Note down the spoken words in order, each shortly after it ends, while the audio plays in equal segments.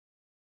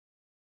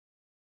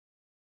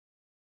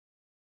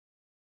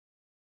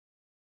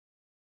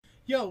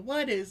Yo,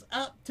 what is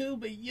up,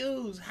 tuba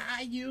yous?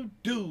 How you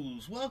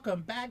do's?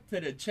 Welcome back to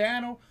the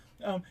channel.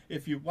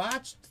 If you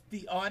watched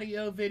the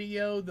audio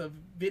video, the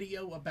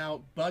video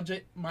about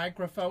budget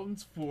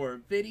microphones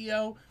for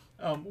video,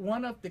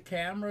 one of the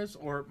cameras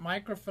or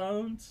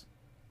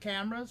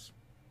cameras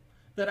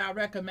that I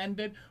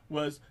recommended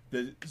was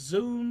the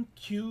Zoom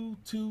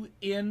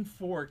Q2N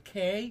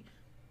 4K,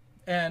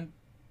 and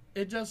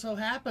it just so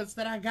happens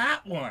that I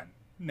got one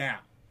now.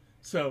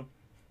 So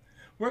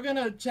we're going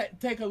to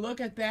take a look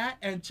at that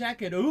and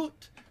check it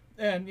out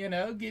and,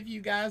 give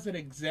you guys an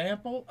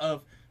example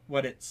of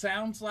what it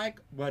sounds like,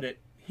 what it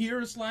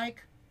hears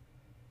like,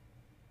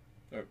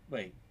 or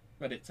wait,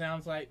 what it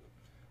sounds like,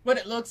 what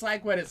it looks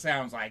like, what it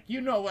sounds like.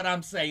 You know what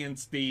I'm saying,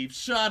 Steve.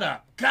 Shut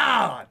up.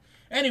 God.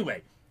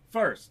 Anyway,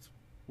 first,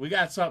 we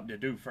got something to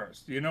do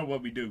first. You know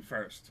what we do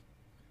first?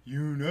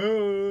 You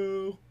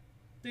know.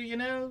 Do you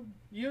know?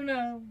 You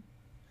know.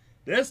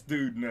 This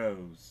dude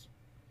knows.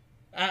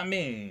 I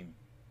mean,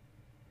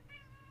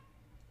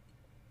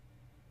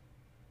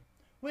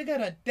 we're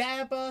gonna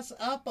dab us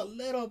up a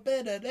little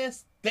bit of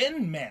this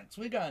Thin Mints.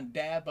 We're gonna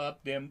dab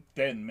up them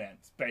Thin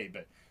Mints,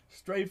 baby.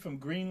 Straight from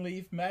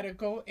Greenleaf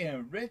Medical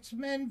in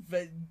Richmond,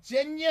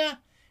 Virginia.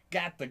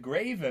 Got the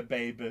gravy,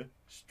 baby.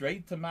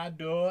 Straight to my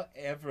door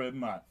every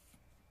month.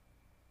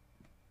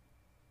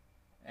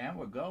 And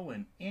we're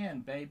going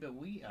in, baby.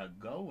 We are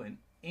going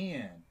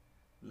in.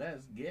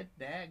 Let's get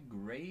that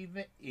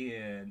gravy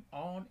in.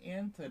 On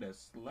into the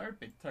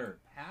Slurpy Turp.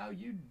 How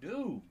you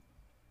do?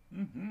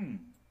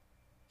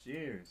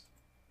 Cheers.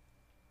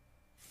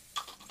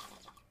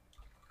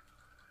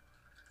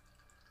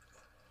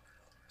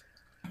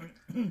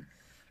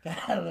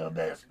 Got a little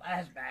bit of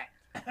splashback.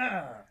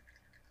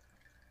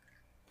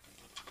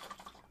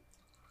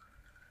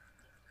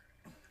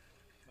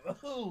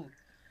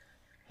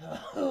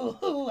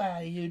 Oh, how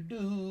you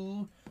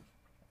do?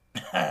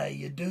 How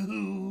you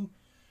do?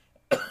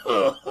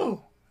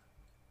 All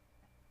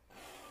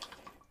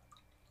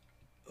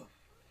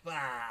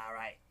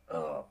right.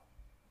 Oh.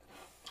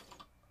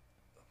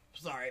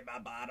 Sorry, my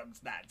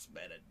bottom's not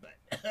spinning,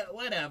 but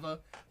whatever.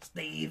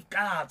 Steve,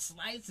 God,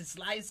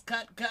 slice,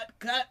 cut.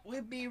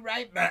 We'll be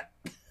right back.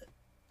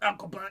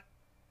 Uncle Butt.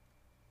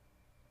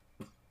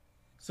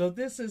 So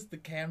this is the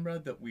camera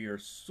that we are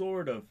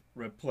sort of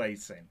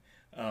replacing.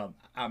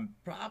 I'm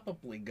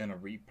probably going to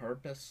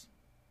repurpose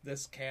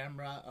this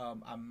camera.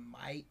 I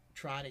might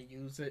try to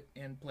use it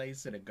in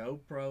place of a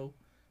GoPro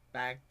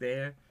back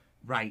there,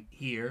 right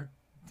here.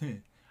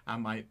 I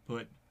might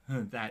put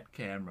that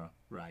camera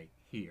right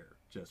here.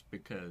 Just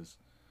because,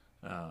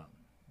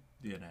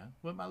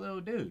 with my little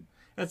dude.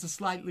 It's a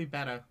slightly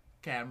better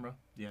camera.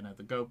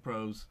 The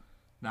GoPro's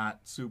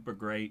not super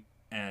great,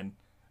 and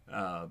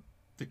the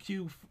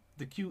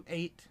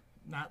Q8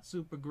 not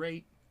super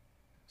great.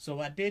 So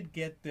I did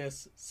get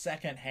this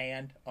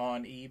secondhand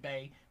on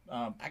eBay.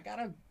 I got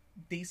a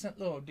decent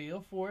little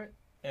deal for it,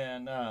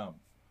 and I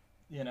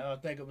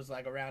think it was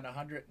like around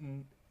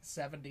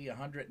 170,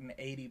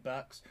 180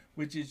 bucks,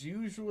 which is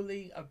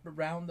usually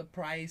around the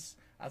price.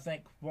 I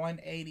think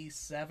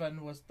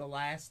 187 was the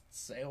last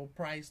sale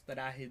price that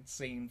I had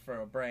seen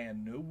for a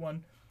brand new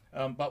one.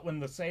 But when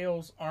the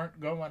sales aren't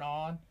going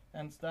on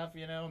and stuff,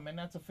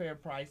 that's a fair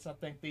price. I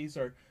think these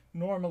are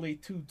normally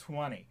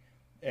 $220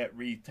 at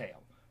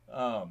retail.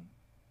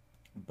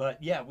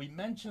 But yeah, we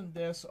mentioned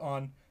this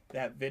on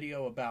that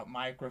video about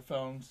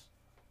microphones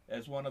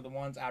as one of the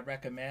ones I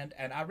recommend,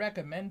 and I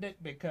recommend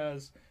it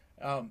because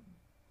I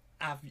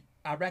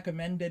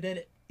recommended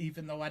it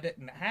even though I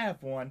didn't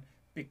have one,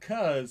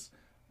 because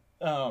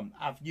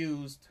I've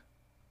used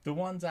the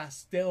ones I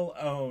still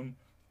own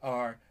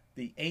are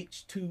the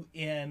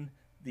H2N,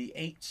 the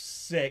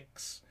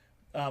H6.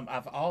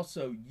 I've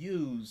also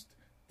used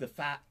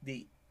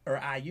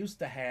I used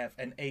to have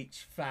an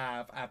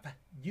H5. I've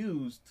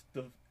used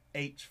the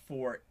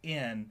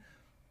H4N,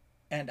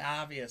 and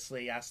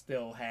obviously I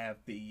still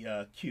have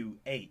the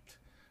Q8.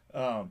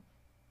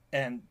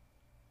 And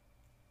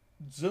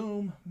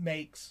Zoom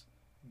makes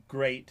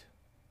great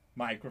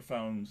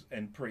microphones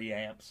and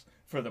preamps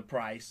for the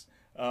price.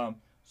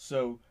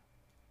 So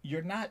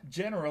you're not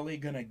generally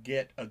going to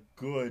get a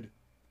good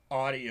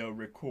audio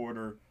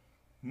recorder,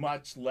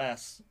 much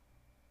less.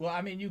 Well,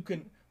 I mean,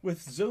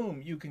 with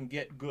Zoom, you can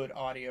get good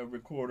audio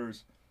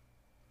recorders.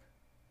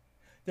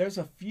 There's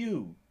a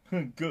few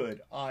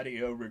good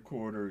audio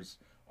recorders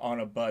on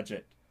a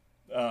budget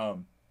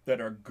that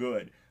are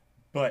good.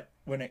 But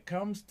when it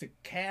comes to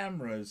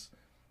cameras,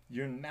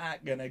 you're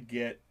not going to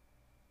get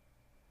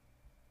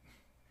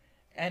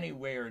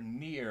anywhere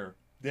near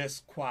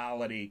this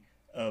quality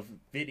of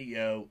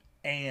video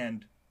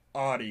and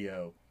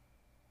audio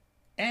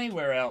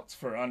anywhere else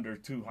for under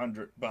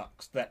 200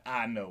 bucks that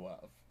I know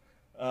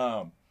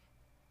of.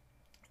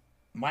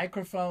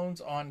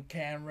 Microphones on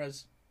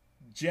cameras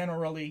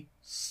generally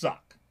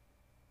suck.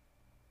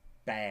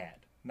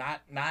 Bad.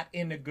 Not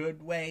in the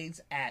good ways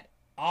at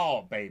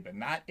all, baby.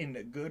 Not in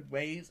the good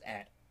ways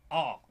at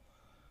all.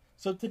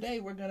 So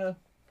today we're going to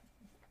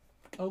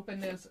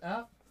open this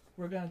up.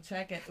 We're going to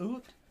check it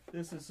out.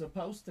 this is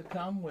supposed to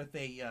come with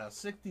a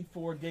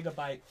 64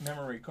 gigabyte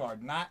memory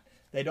card.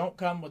 They don't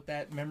come with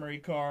that memory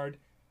card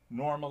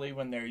normally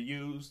when they're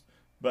used.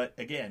 But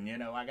again, you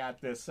know, I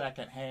got this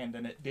second hand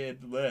and it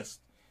did list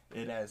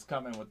it as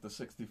coming with the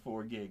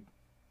 64 gig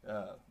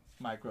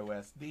micro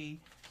SD.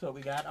 So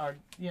we got our,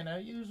 you know,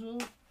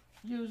 usual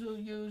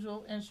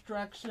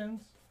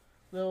instructions,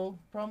 little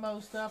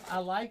promo stuff. I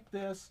like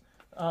this.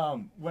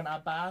 When I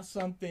buy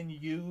something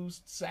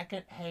used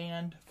second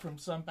hand from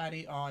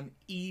somebody on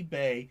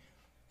eBay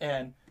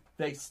and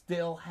they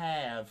still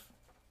have,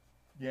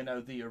 you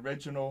know, the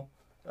original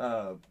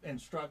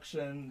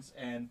instructions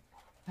and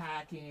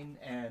packing,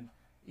 and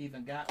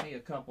even got me a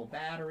couple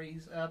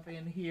batteries up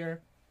in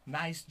here.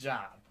 Nice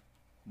job.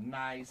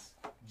 Nice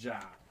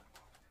job.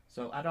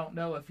 So I don't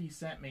know if he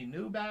sent me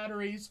new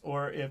batteries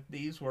or if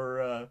these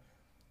were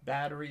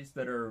batteries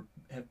that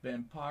have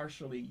been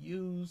partially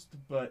used,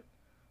 but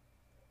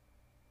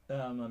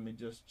let me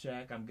just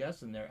check. I'm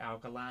guessing they're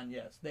alkaline.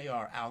 Yes, they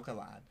are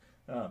alkaline.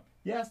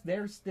 Yes,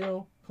 there's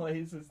still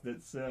places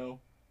that sell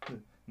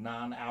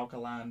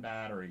non-alkaline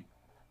battery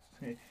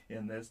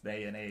in this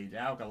day and age.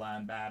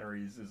 Alkaline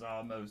batteries is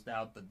almost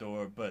out the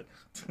door, but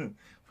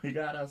we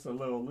got us a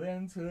little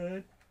lens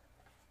hood.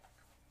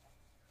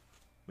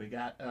 We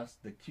got us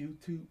the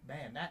Q2.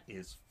 Man, that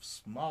is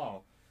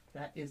small.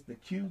 That is the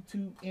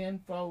Q2N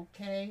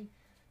 4K.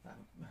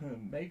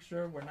 Make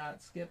sure we're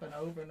not skipping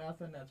over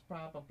nothing. That's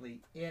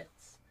probably it.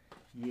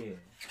 Yeah.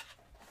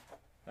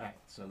 Alright,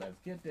 so let's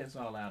get this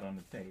all out on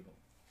the table.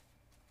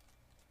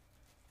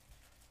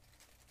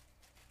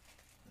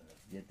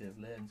 Let's get this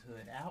lens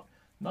hood out.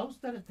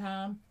 Most of the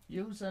time,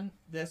 using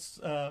this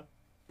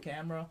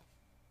camera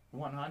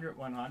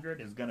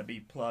 100 is going to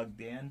be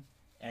plugged in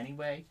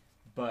anyway,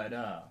 but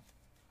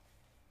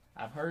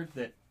I've heard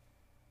that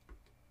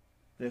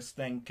this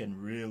thing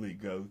can really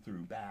go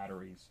through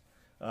batteries.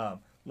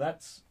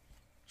 Let's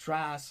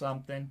try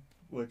something,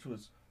 which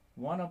was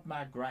one of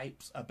my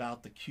gripes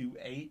about the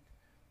Q8,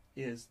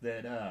 is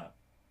that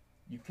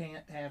you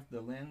can't have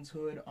the lens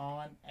hood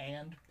on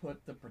and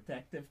put the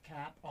protective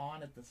cap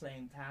on at the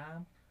same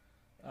time.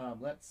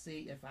 Let's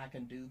see if I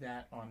can do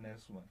that on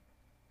this one.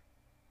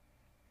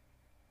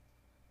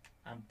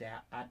 I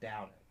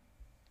doubt it.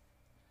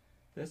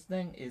 This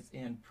thing is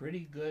in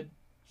pretty good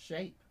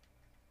shape.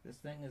 This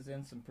thing is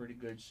in some pretty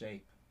good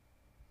shape.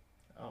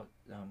 Oh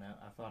no,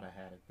 I thought I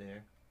had it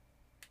there.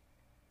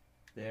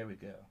 There we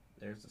go.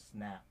 There's a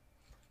snap.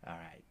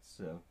 Alright,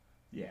 so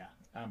yeah,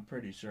 I'm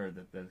pretty sure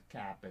that the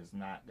cap is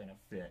not going to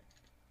fit.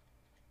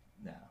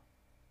 No.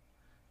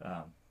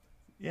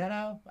 You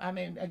know, I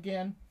mean,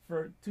 again,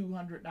 for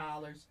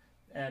 $200,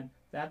 and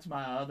that's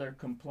my other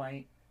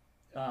complaint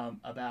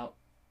about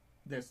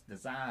this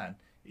design,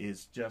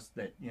 is just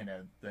that, you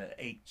know, the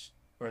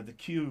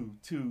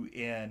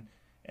Q2N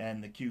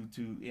and the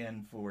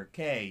Q2N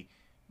 4K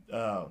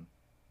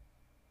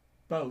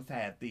both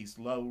have these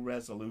low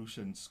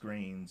resolution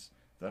screens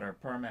that are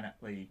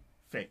permanently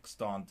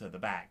fixed onto the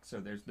back,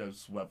 so there's no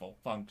swivel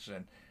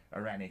function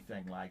or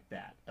anything like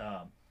that.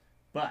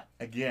 But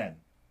again,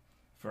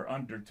 for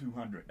under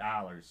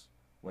 $200,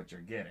 what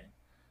you're getting.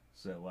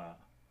 So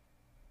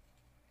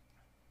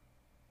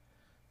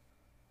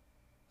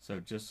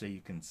just so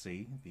you can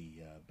see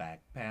the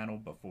back panel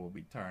before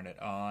we turn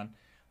it on,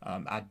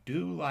 I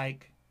do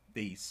like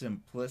the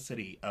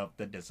simplicity of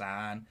the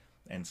design.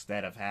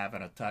 Instead of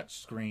having a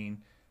touch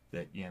screen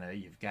that, you know,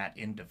 you've got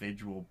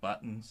individual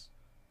buttons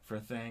for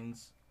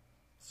things.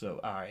 So,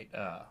 alright,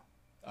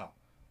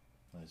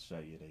 let's show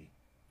you the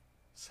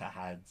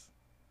sides.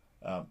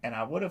 And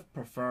I would have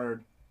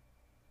preferred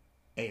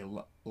a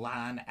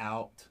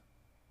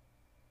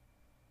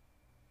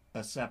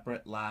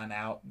separate line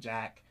out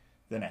jack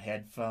than a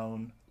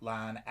headphone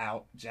line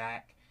out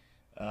jack.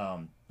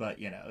 But,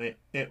 you know,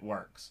 it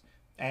works.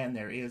 And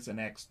there is an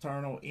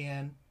external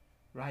in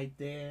right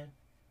there.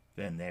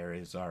 Then there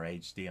is our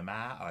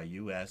HDMI, our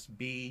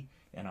USB,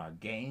 and our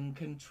gain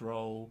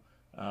control.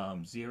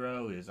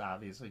 0 is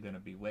obviously going to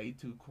be way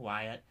too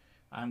quiet.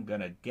 I'm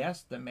going to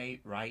guesstimate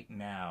right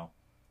now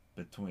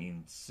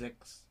between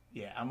 6,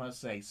 I'm going to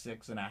say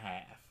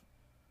 6.5.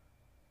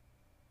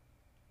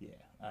 Yeah,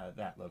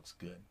 that looks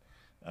good.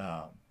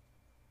 And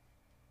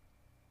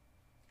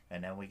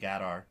then we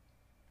got our,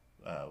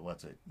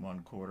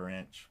 1/4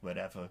 inch,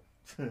 whatever,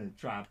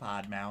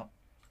 tripod mount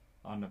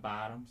on the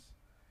bottoms.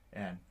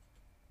 And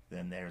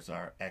then there's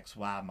our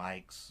XY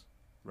mics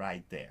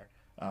right there.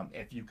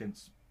 If you can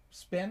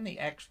spend the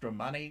extra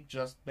money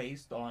just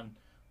based on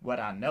what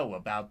I know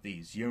about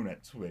these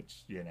units,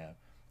 which, you know,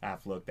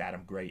 I've looked at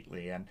them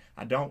greatly, and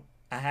I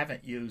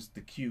haven't used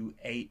the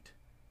Q8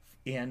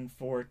 in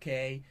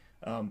 4K,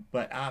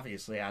 but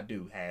obviously I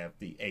do have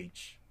the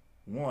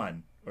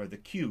H1 or the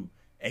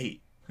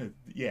Q8,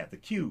 yeah, the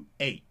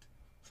Q8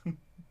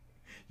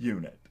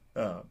 unit,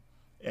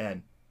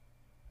 and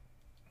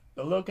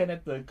looking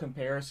at the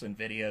comparison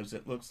videos,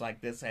 it looks like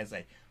this has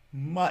a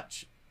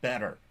much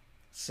better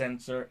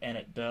sensor, and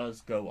it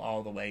does go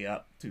all the way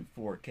up to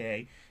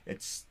 4K.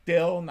 It's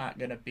still not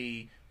going to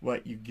be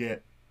what you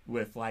get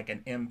with like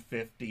an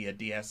M50, a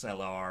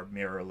DSLR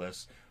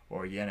mirrorless,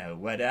 or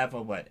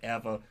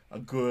whatever, a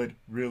good,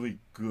 really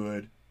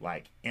good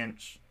like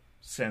inch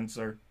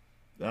sensor,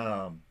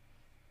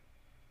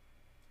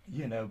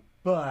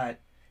 but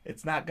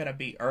it's not going to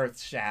be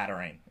earth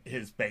shattering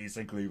is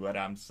basically what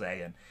I'm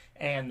saying.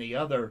 And the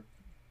other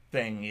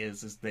thing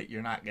is that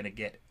you're not going to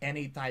get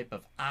any type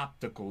of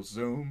optical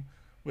zoom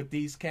with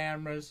these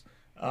cameras.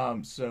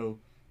 So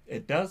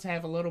it does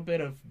have a little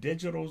bit of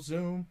digital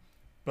zoom,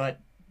 but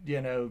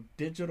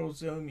digital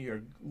zoom,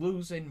 you're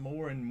losing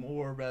more and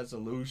more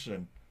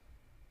resolution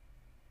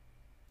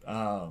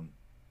the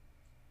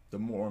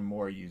more and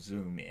more you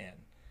zoom in.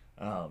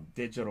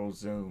 Digital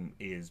zoom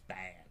is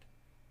bad.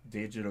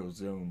 Digital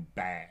zoom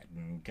bad,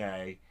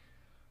 okay?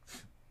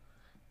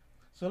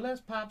 So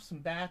let's pop some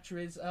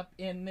batteries up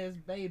in this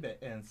baby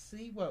and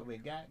see what we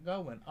got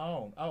going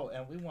on. Oh,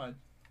 and we want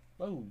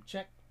to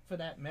check for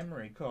that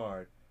memory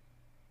card.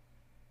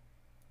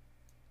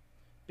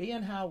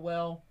 Being how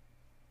well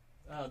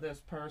this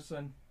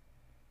person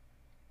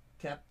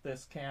kept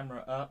this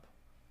camera up,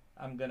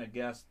 I'm going to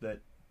guess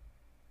that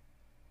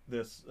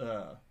this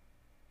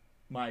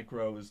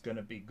micro is going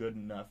to be good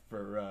enough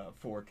for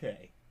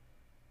 4K.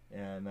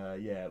 And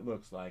yeah, it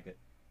looks like it.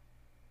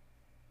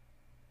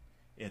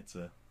 It's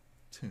a,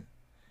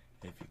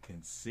 if you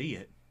can see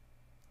it,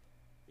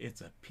 it's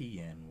a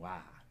PNY.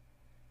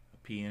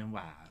 A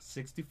PNY.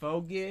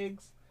 64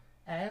 gigs,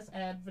 as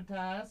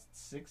advertised,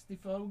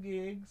 64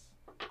 gigs.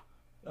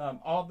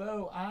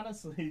 Although,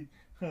 honestly,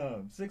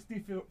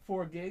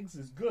 64 gigs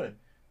is good.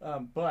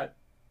 But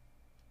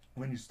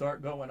when you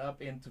start going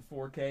up into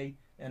 4K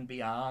and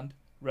beyond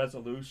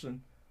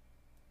resolution,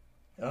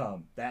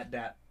 that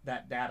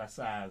data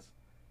size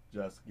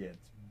just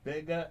gets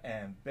bigger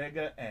and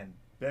bigger and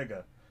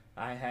bigger.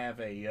 I have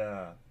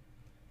the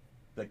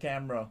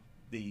camera,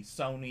 the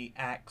Stoney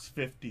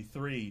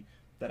AX53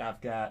 that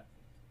I've got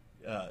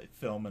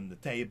filming the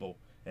table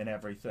and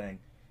everything,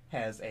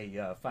 has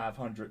a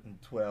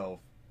 512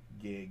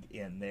 gig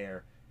in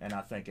there, and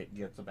I think it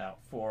gets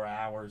about 4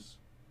 hours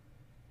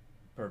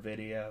per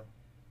video.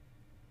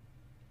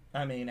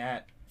 I mean,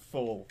 at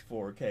full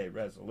 4K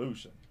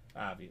resolution,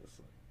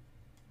 obviously.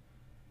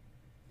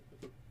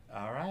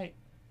 All right,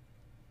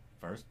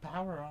 first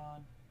power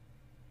on.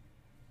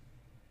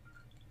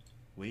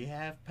 We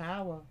have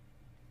power.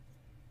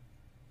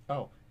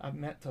 Oh, I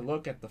meant to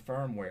look at the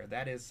firmware.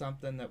 That is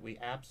something that we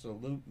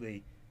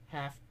absolutely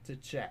have to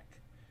check.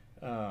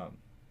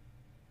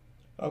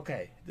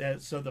 Okay,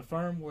 so the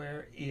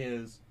firmware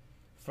is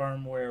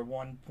firmware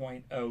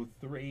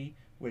 1.03,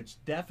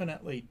 which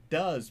definitely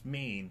does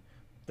mean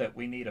that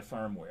we need a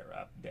firmware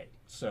update.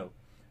 So,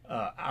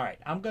 all right,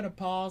 I'm going to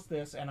pause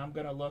this and I'm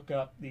going to look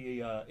up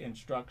the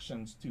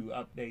instructions to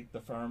update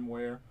the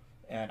firmware,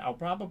 and I'll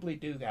probably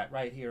do that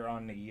right here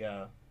on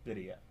the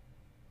video.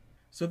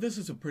 So this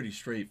is a pretty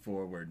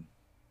straightforward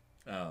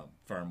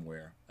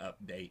firmware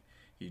update.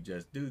 You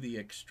just do the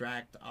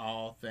extract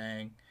all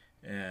thing,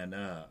 and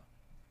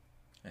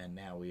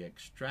now we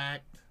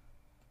extract.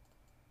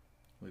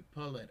 We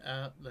pull it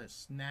up. Let's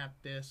snap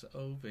this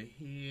over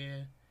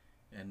here,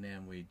 and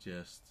then we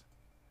just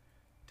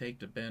take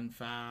the bin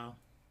file,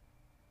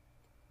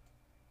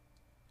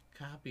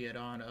 copy it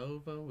on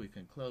over. We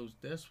can close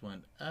this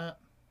one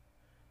up.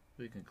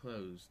 We can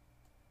close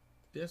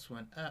this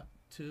one up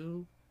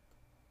too.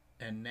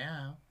 And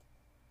now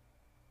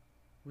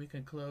we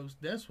can close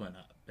this one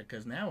up,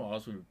 because now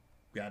all we've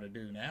got to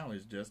do now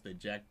is just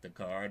eject the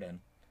card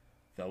and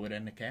throw it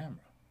in the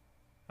camera.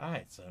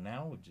 Alright, so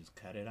now we'll just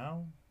cut it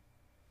on.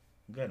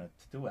 I'm gonna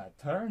do a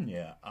turn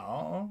you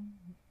on.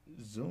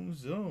 Zoom,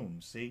 zoom.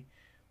 See?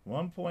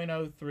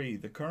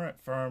 1.03. The current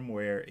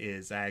firmware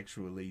is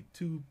actually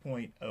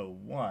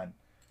 2.01.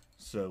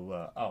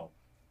 So, oh,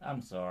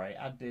 I'm sorry.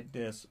 I did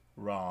this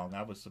wrong.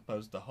 I was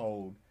supposed to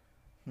hold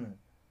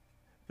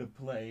the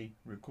play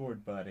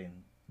record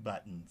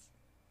buttons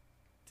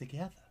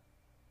together.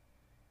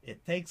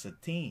 It takes a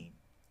team,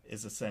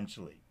 is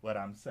essentially what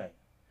I'm saying.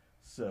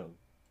 So,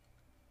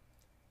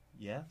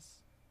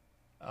 yes.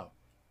 Oh.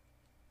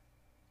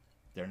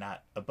 They're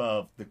not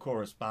above the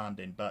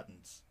corresponding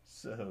buttons.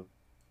 So,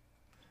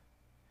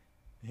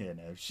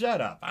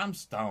 shut up. I'm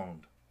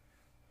stoned.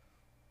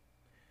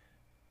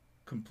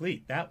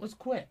 Complete. That was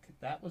quick.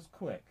 That was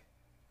quick.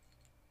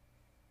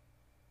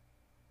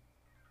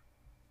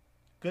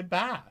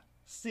 Goodbye.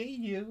 See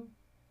you.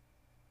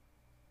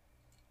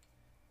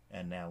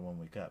 And now when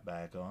we cut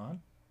back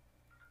on,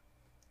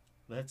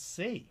 let's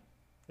see.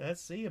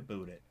 Let's see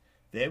about it.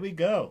 There we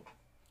go.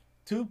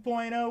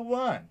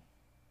 2.01.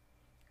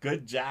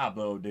 Good job,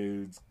 old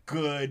dudes.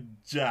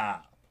 Good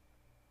job.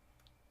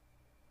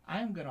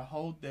 I'm going to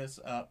hold this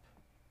up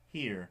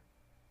here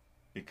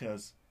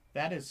because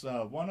that is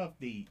one of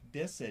the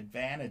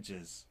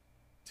disadvantages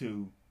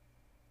to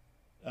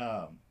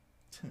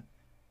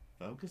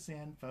focus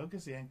in.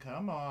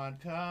 Come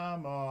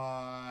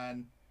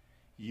on.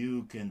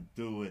 You can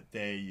do it.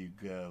 There you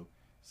go.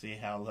 See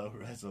how low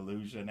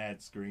resolution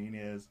that screen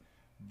is?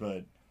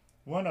 But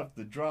one of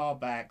the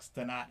drawbacks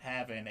to not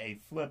having a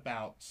flip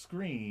out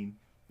screen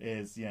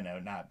is, you know,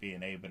 not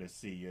being able to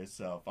see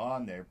yourself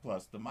on there.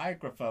 Plus the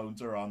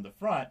microphones are on the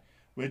front,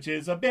 which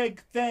is a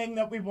big thing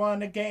that we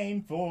want to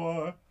gain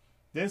for.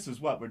 This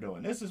is what we're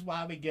doing. This is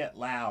why we get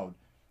loud,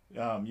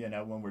 you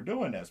know, when we're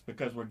doing this,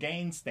 because we're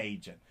gain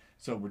staging.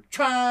 So we're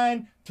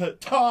trying to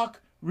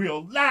talk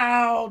real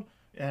loud,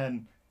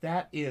 and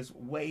that is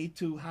way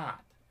too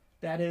hot.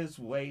 That is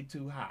way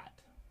too hot.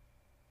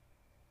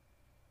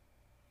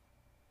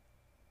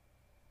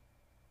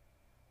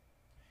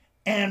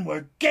 And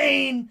we're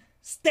gain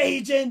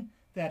staging.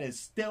 That is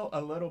still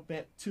a little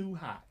bit too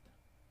hot.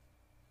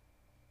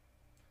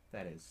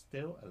 That is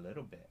still a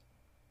little bit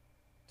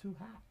too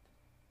hot.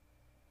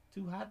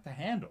 Too hot to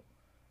handle.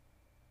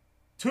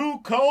 Too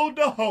cold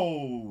to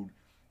hold.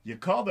 You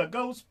call the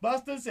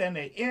Ghostbusters and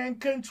they're in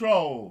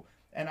control.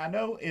 And I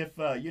know if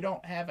you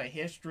don't have a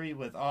history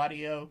with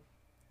audio,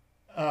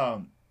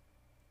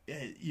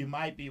 you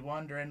might be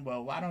wondering,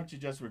 well, why don't you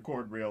just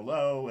record real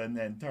low and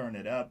then turn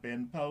it up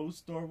in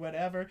post or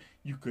whatever?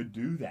 You could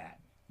do that.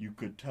 You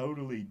could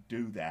totally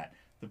do that.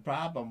 The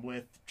problem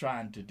with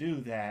trying to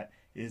do that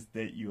is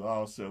that you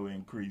also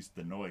increase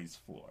the noise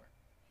floor.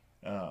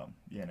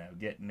 You know,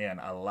 getting in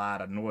a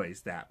lot of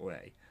noise that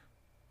way.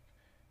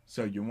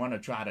 So you want to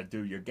try to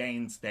do your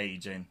gain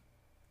staging,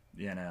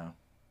 you know.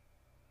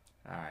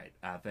 All right,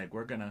 I think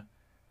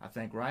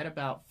right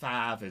about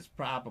 5 is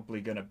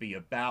probably going to be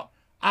about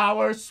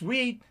our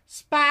sweet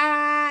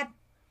spot.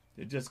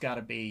 It just got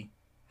to be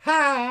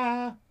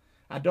high.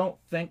 I don't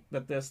think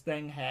that this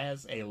thing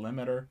has a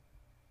limiter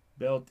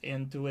built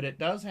into it. It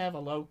does have a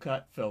low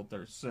cut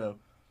filter. So,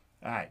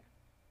 all right,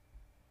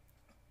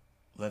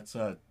 let's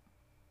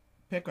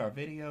pick our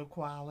video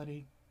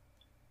quality.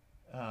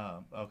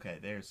 Okay,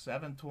 there's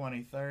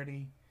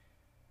 720/30.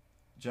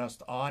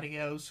 Just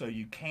audio, so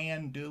you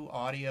can do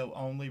audio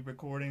only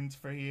recordings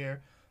for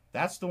here.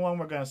 That's the one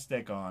we're going to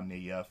stick on,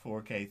 the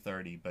 4K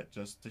 30, but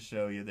just to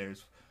show you,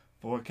 there's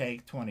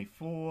 4K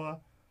 24,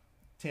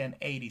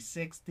 1080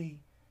 60,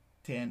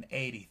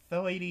 1080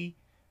 30,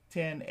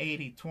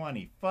 1080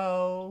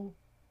 24,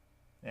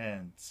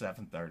 and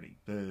 730.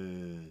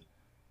 Boo.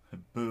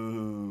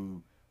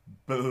 Boo.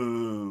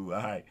 Boo.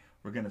 All right,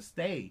 we're going to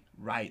stay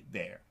right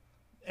there.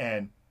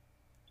 And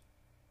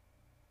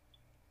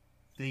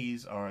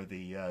these are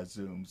the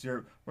zooms.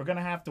 We're going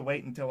to have to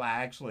wait until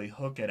I actually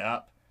hook it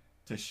up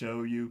to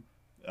show you,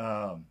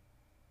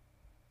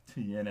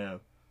 you know,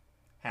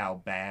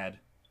 how bad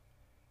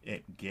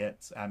it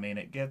gets. I mean,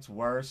 it gets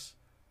worse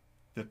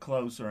the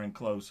closer and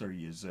closer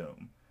you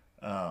zoom.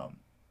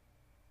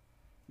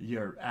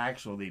 You're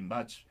actually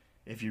much,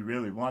 if you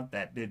really want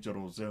that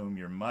digital zoom,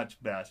 you're much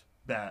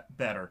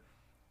better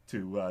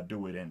to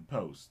do it in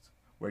post,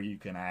 where you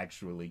can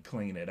actually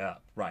clean it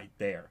up right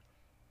there.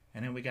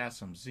 And then we got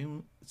some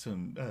scene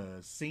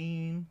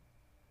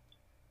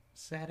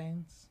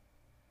settings.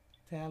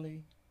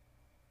 Tally.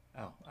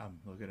 Oh, I'm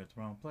looking at the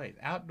wrong place.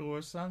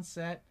 Outdoor,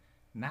 sunset,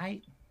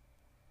 night,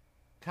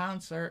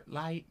 concert,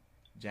 light,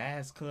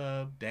 jazz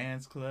club,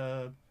 dance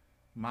club,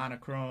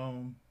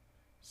 monochrome,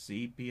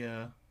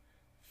 sepia,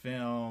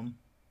 film,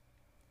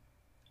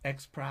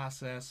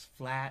 X-process,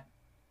 flat.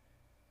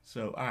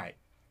 So, all right,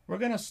 we're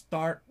going to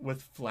start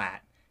with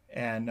flat.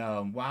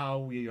 And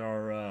while we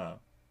are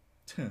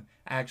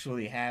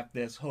actually have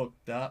this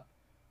hooked up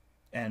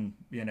and,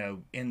 you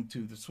know,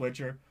 into the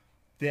switcher,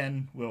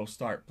 then we'll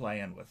start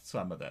playing with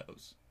some of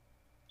those.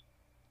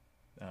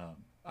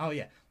 Oh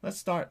yeah,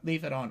 let's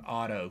leave it on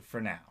auto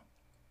for now.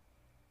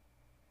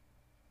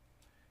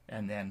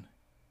 And then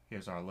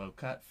here's our low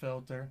cut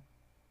filter.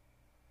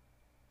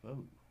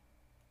 Whoa.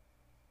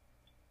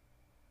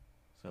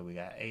 So we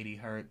got 80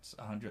 hertz,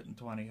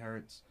 120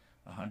 hertz,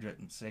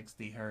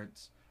 160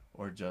 hertz,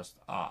 or just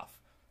off.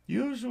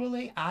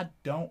 Usually I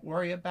don't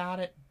worry about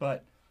it,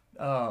 but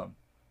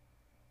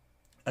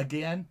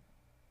again,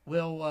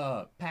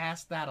 we'll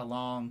pass that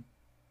along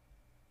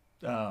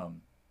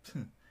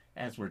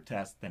as we're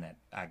testing it,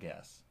 I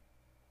guess.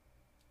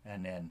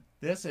 And then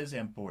this is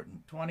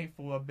important.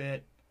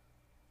 24-bit,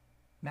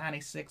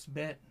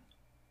 96-bit,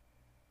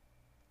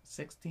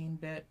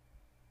 16-bit.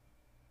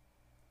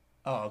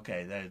 Oh,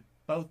 okay, they're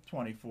both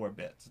 24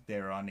 bits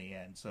there on the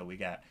end. So we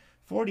got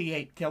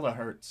 48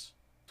 kilohertz,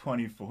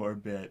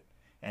 24-bit,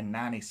 and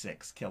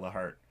 96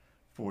 kilohertz,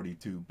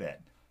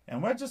 42-bit.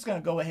 And we're just going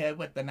to go ahead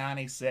with the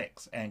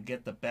 96 and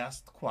get the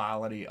best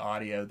quality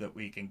audio that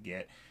we can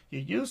get. You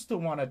used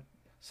to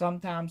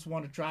sometimes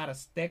want to try to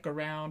stick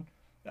around.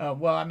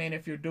 Well, I mean,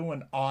 if you're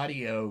doing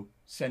audio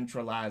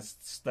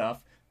centralized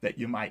stuff that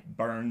you might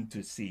burn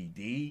to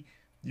CD,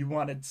 you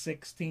wanted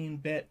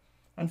 16-bit.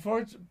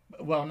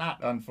 Well, not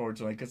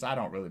unfortunately, because I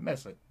don't really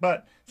miss it.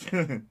 But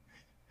you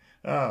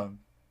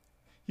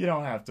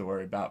don't have to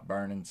worry about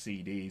burning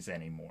CDs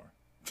anymore.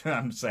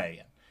 I'm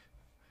saying.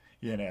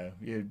 You know,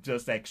 you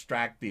just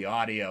extract the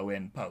audio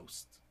in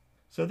post.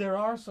 So there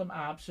are some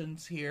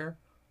options here.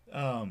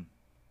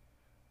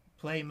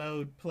 Play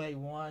mode, play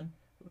one.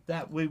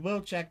 That we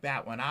will check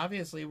that one.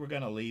 Obviously, we're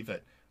going to leave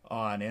it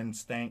on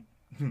instinct,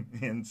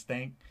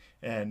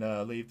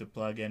 and leave the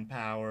plug-in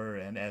power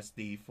and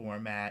SD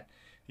format.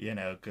 you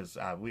know, because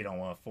we don't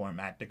want to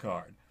format the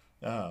card.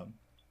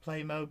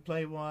 Play mode,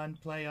 play one,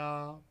 play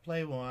all,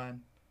 play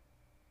one.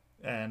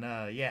 And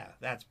yeah,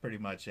 that's pretty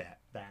much it.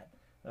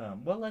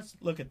 Well, let's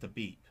look at the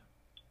beep.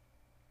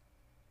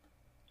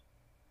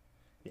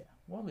 Yeah,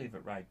 we'll leave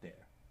it right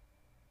there.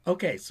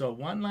 Okay, so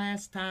one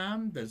last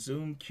time, the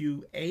Zoom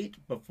Q8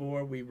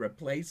 before we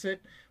replace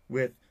it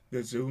with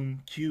the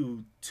Zoom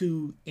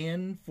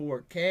Q2N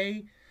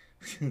 4K.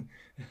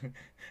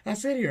 I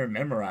sit here and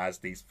memorize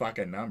these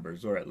fucking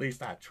numbers, or at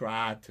least I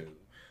try to.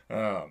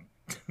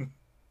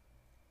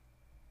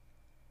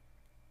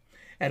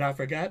 And I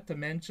forgot to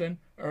mention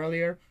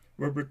earlier,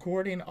 we're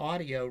recording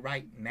audio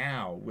right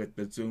now with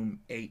the Zoom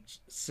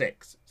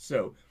H6.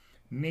 So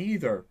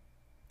neither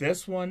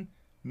this one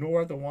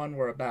nor the one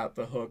we're about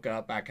to hook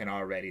up, I can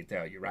already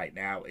tell you right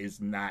now, is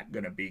not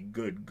going to be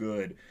good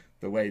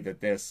the way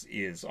that this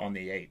is on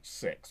the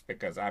H6,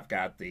 because I've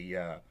got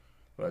the,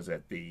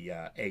 the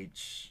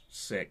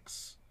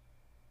H6,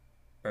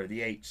 or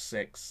the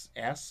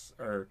H6S,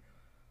 or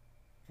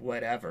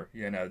whatever,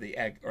 you know, the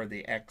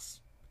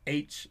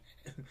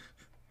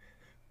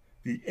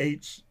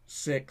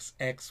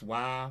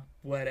H6XY,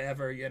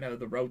 whatever, you know,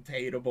 the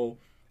rotatable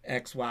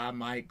XY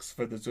mics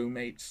for the Zoom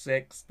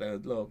H6,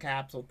 the little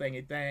capsule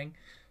thingy thing.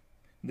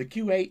 The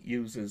Q8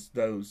 uses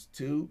those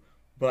too,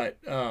 but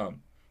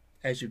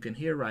as you can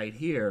hear right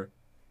here,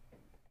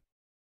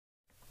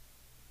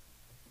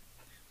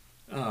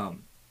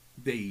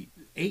 the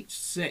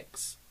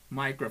H6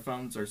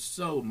 microphones are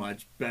so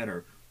much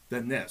better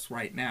than this.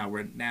 Right now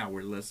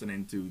we're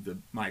listening to the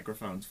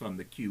microphones from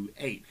the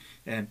Q8,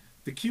 and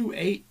the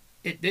Q8,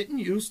 it didn't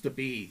used to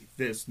be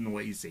this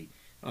noisy.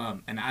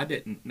 And I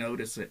didn't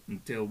notice it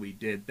until we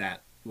did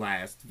that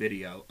last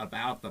video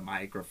about the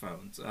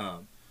microphones.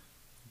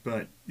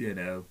 But, you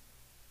know,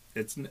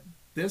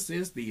 this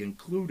is the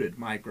included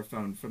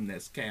microphone from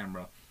this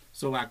camera.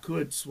 So I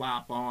could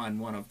swap on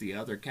one of the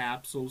other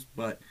capsules,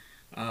 but,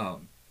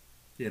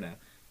 you know,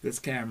 this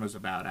camera's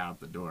about out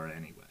the door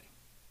anyway.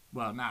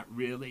 Well, not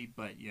really,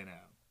 but, you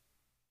know.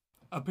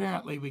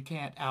 Apparently we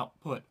can't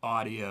output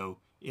audio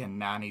in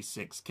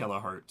 96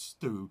 kilohertz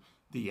through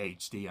the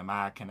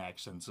HDMI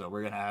connection, so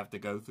we're gonna have to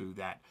go through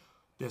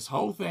this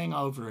whole thing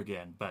over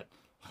again, but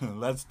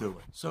let's do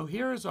it. So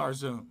here's our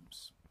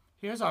zooms.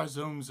 Here's our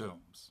zooms.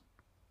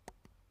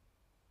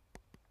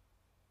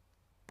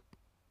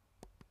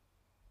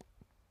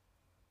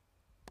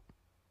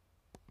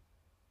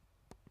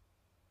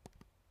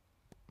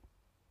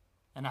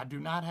 And I do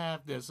not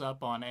have this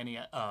up on any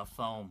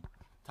foam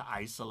to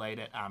isolate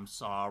it. I'm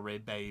sorry,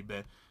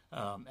 baby.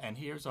 And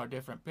here's our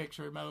different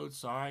picture modes.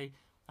 Sorry,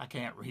 I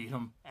can't read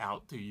them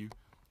out to you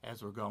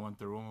as we're going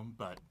through them,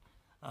 but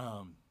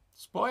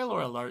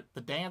spoiler alert,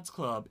 the dance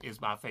club is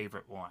my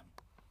favorite one.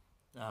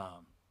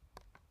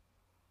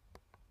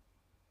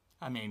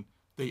 I mean,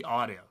 the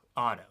auto,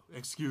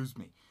 excuse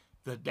me.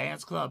 The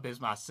dance club is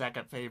my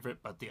second favorite,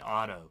 but the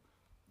auto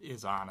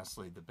is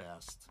honestly the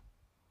best.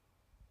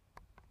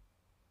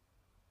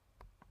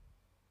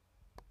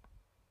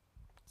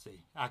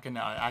 See, I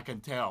can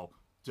tell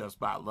just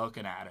by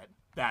looking at it,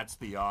 that's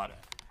the auto.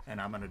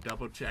 And I'm going to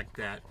double check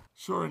that.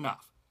 Sure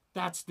enough,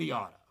 that's the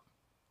auto.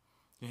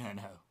 You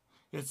know,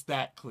 it's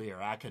that clear.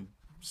 I can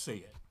see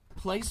it.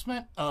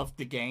 Placement of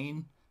the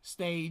gain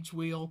stage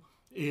wheel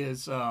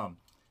is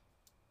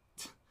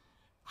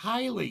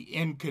highly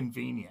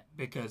inconvenient,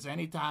 because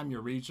anytime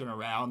you're reaching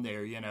around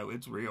there, you know,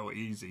 it's real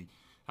easy.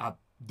 I've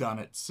done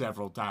it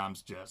several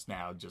times just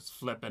now, just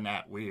flipping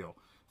that wheel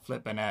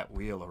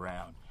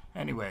around.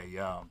 Anyway,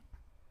 I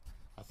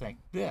think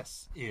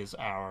this is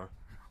our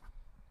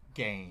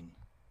gain,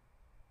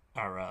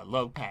 our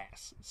low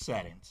pass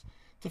settings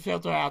to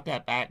filter out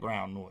that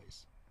background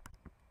noise.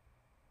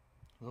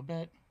 A little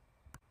bit.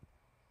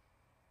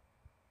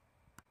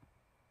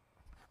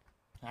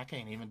 I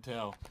can't even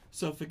tell.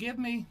 So forgive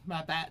me,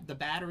 the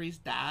batteries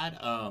died.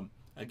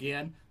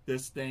 Again,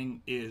 this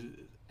thing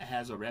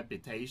has a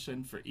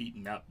reputation for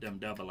eating up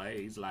them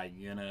AA's, like,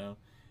 you know,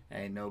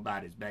 ain't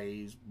nobody's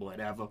bays,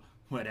 whatever.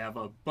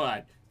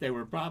 But they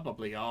were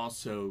probably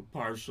also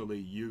partially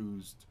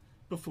used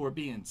before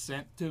being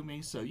sent to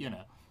me, so, you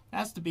know,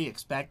 that's to be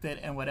expected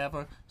and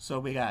whatever. So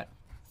we got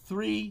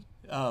 3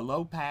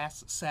 low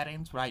pass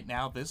settings right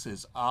now. This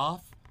is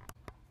off.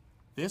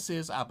 This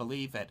is, I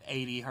believe, at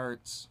 80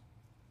 hertz.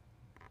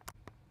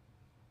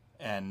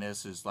 And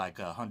this is like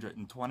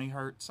 120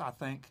 hertz, I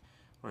think.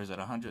 Or is it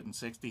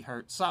 160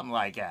 hertz? Something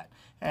like that.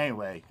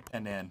 Anyway,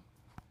 and then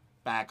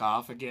back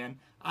off again.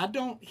 I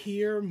don't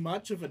hear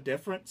much of a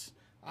difference,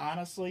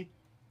 honestly,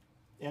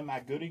 in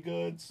my goody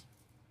goods.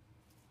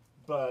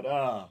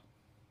 But,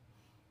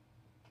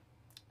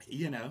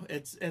 you know,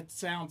 it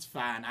sounds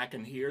fine. I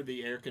can hear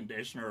the air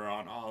conditioner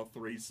on all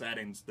 3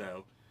 settings,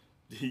 though.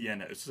 You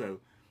know, so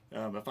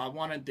if I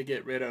wanted to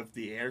get rid of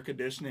the air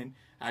conditioning,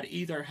 I'd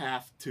either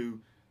have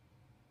to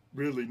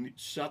really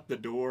shut the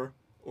door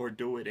or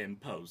do it in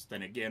post.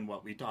 And again,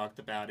 what we talked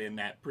about in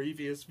that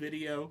previous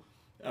video,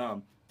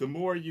 the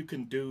more you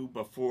can do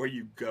before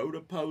you go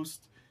to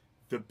post,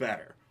 the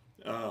better.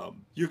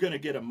 you're going to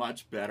get a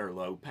much better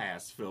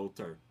low-pass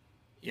filter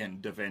in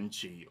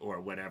DaVinci or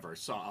whatever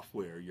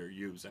software you're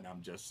using,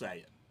 I'm just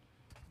saying.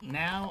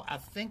 Now, I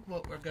think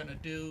what we're going to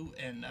do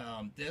in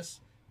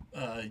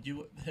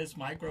his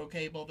micro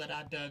cable that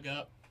I dug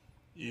up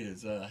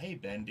is, hey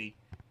Bendy,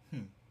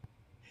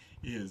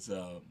 is,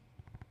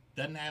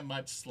 doesn't have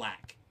much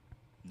slack.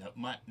 No,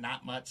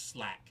 not much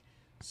slack.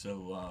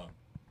 So,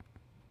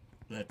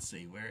 let's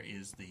see, where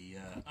is the,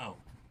 oh,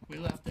 we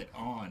left it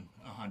on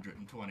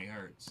 120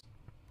 hertz.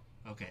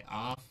 Okay,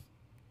 off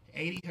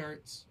 80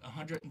 hertz,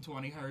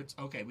 120 hertz.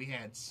 Okay, we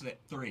had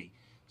 3.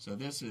 So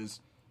this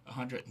is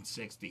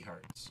 160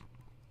 hertz.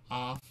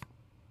 Off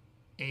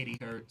 80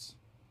 hertz,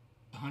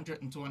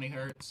 120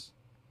 hertz,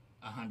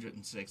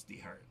 160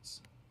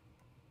 hertz.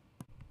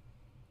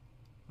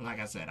 Like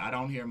I said, I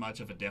don't hear much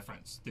of a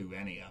difference through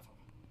any of them.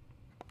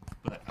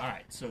 But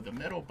alright, so the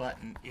middle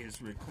button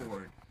is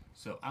record.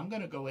 So I'm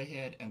going to go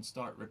ahead and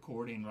start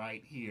recording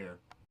right here.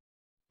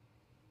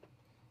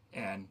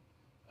 And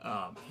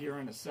here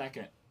in a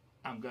second,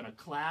 I'm going to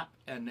clap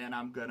and then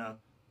I'm going to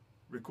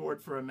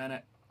record for a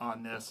minute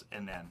on this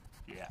and then,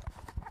 yeah.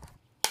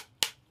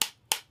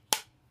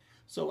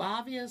 So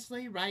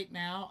obviously right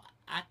now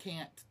I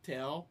can't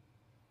tell,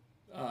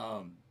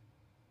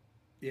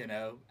 you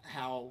know,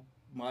 how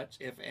much,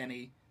 if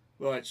any,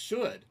 well, it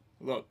should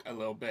look a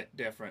little bit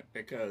different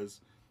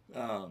because,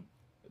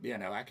 you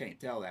know, I can't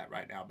tell that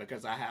right now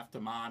because I have to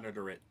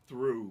monitor it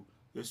through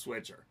the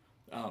switcher.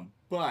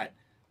 But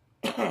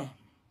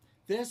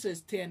this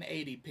is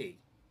 1080p.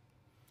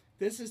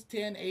 This is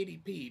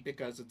 1080p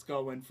because it's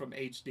going from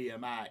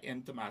HDMI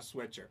into my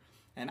switcher.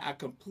 And I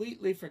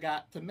completely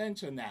forgot to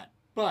mention that.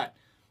 But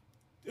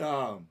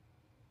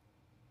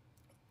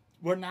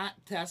we're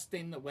not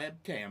testing the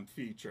webcam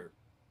feature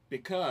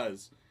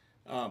because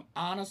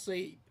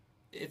honestly,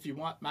 if you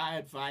want my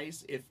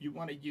advice, if you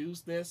want to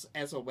use this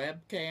as a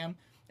webcam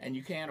and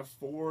you can't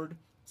afford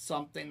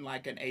something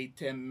like an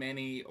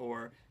Hdmi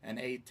or an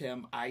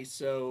Hdmi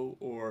ISO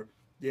or,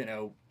 you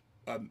know,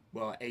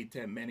 well,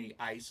 Hdmi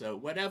ISO,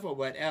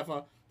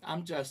 whatever,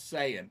 I'm just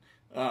saying,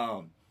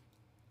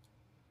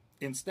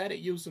 instead of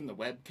using the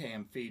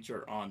webcam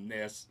feature on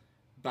this,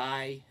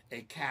 buy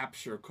a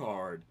capture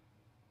card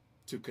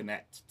to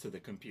connect to the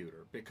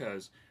computer,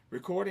 because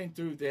recording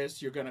through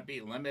this, you're going to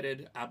be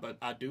limited,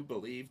 I do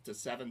believe, to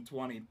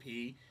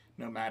 720p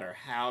no matter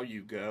how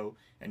you go,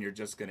 and you're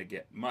just going to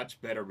get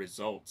much better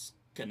results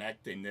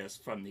connecting this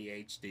from the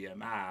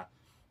HDMI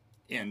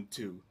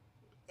into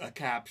a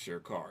capture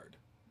card.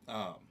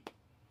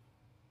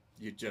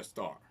 You just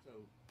are. So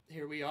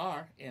here we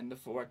are in the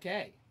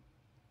 4K,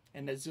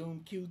 and the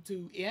Zoom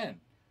Q2N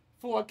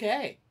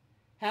 4K.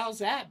 How's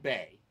that,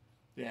 bae?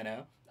 You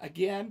know,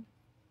 again,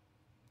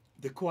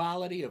 the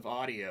quality of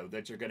audio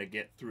that you're going to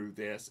get through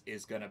this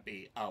is going to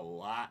be a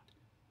lot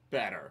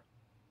better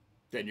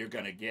than you're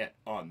going to get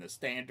on the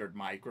standard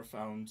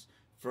microphones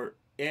for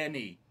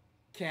any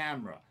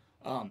camera.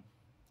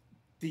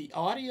 The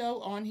audio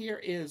on here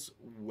is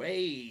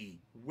way,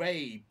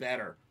 way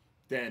better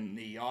than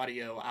the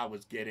audio I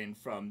was getting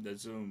from the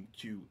Zoom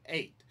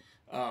Q8.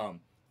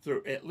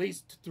 Through, at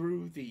least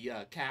through the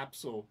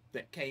capsule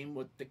that came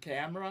with the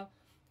camera,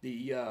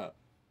 the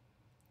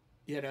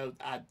you know,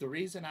 the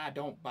reason I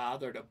don't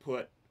bother to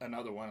put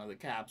another one of the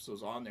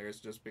capsules on there is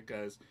just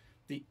because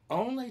the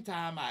only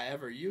time I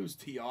ever use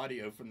the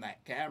audio from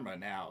that camera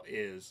now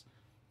is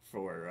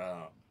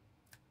for,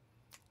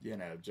 you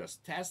know,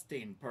 just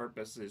testing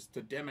purposes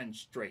to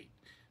demonstrate.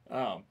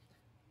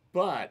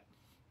 But,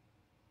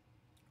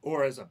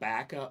 or as a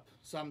backup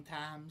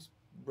sometimes,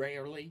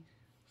 rarely.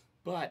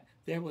 But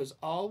there was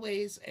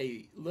always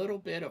a little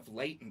bit of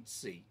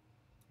latency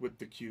with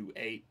the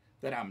Q8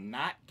 that I'm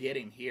not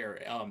getting here.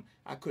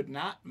 I could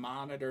not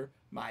monitor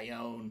my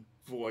own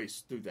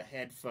voice through the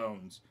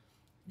headphones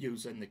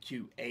using the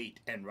Q8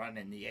 and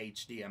running the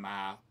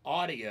HDMI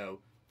audio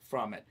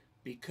from it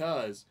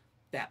because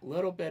that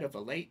little bit of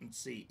a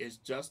latency is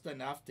just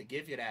enough to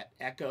give you that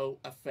echo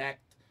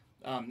effect.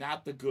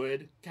 Not the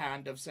good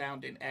kind of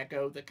sounding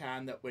echo, the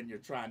kind that when you're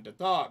trying to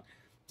talk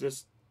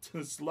just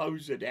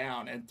slows you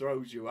down and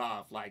throws you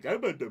off like,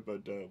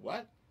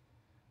 what?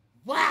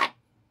 What?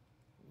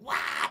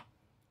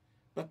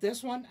 But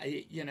this one,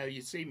 you know,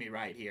 you see me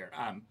right here.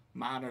 I'm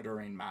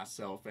monitoring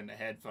myself in the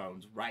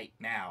headphones right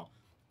now,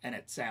 and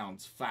it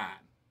sounds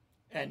fine.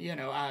 And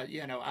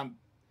I'm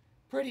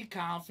pretty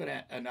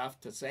confident enough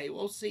to say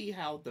we'll see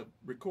how the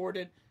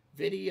recorded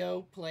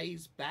video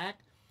plays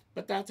back.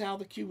 But that's how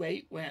the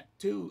Q8 went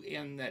too,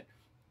 in that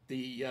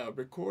the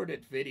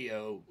recorded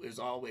video is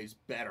always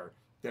better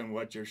than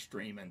what you're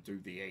streaming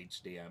through the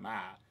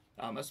HDMI,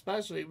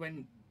 especially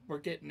when we're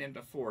getting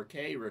into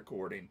 4K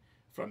recording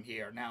from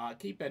here. Now,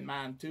 keep in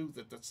mind, too,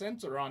 that the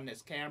sensor on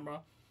this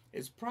camera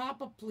is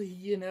probably,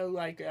 you know,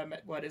 like,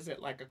 what is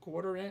it, like a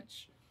 1/4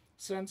 inch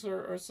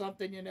sensor or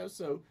something, you know,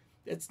 so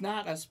it's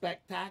not a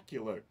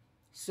spectacular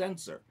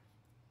sensor,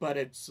 but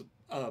it's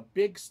a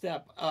big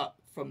step up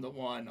from the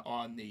one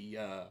on the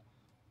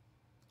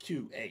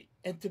Q8.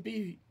 And to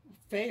be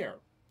fair,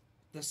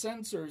 the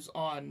sensors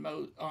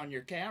on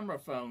your camera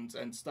phones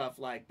and stuff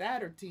like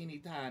that are teeny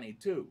tiny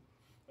too.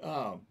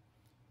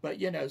 But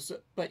you know,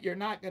 but you're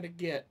not going to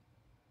get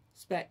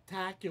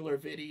spectacular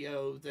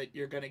video that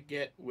you're going to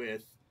get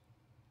with,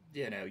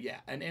 you know, yeah,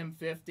 an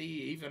M50,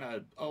 even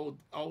a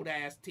old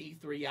ass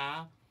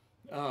T3i.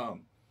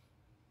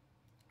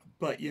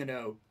 But you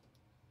know,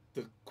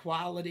 the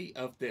quality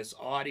of this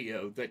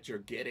audio that you're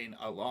getting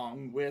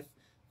along with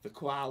the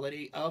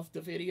quality of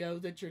the video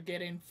that you're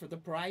getting for the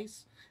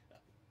price,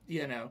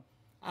 you know,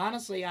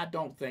 honestly, I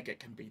don't think it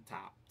can be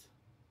topped.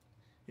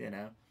 You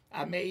know,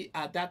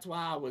 that's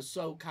why I was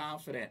so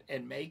confident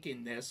in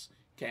making this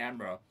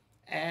camera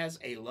as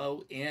a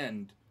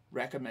low-end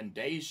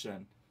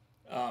recommendation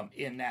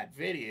in that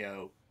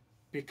video,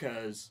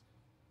 because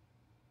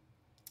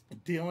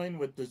dealing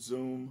with the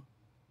Zoom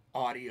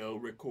audio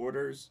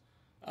recorders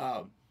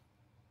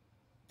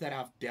that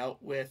I've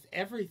dealt with,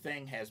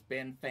 everything has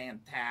been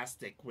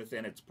fantastic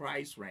within its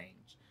price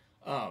range.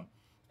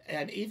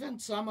 And even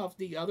some of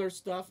the other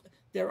stuff,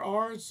 there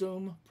are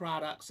Zoom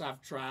products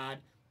I've tried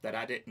that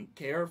I didn't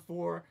care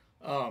for.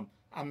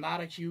 I'm not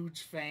a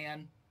huge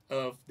fan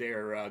of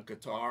their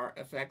guitar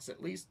effects,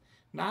 at least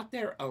not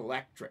their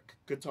electric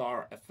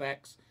guitar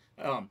effects.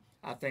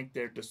 I think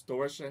their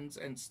distortions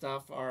and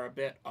stuff are a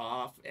bit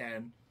off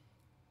and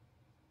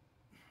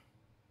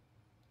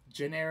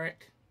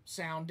generic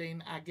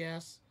sounding, I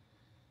guess.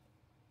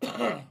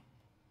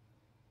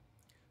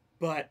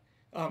 But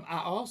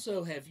I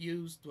also have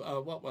used,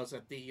 what was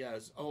it, the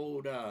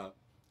old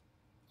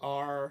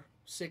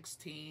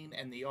R16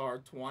 and the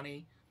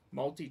R20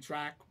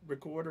 multi-track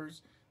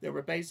recorders. They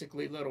were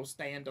basically little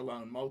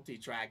standalone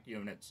multi-track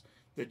units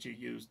that you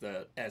used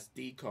the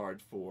SD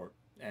card for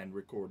and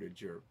recorded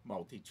your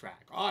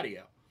multi-track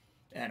audio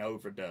and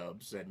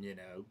overdubs and, you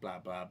know, blah,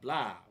 blah,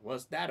 blah.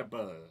 Was that a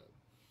bug?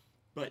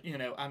 But, you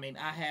know, I mean,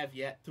 I have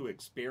yet to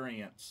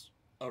experience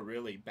a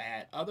really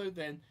bad, other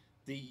than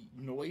the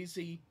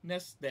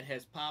noisiness that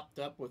has popped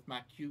up with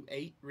my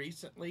Q8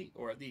 recently,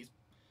 or these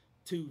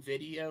two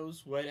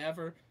videos,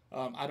 whatever.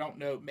 I don't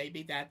know,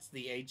 maybe that's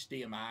the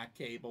HDMI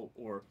cable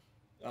or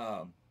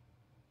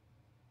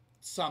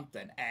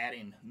something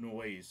adding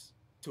noise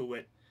to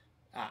it.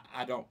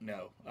 I don't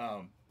know,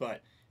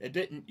 but it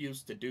didn't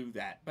used to do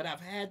that. But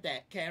I've had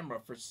that camera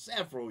for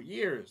several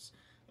years.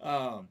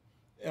 Or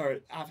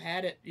I've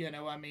had it, you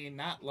know, I mean,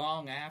 not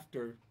long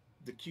after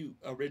the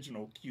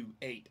original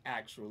Q8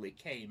 actually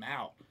came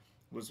out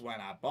was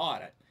when I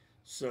bought it.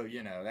 So,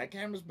 you know, that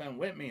camera's been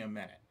with me a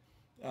minute.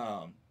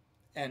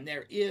 And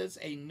there is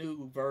a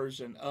new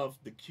version of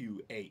the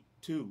Q8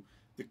 too,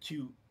 the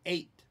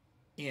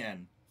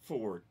Q2N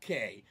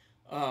 4K,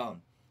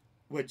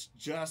 which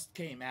just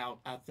came out,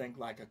 I think,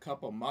 like a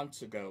couple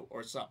months ago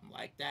or something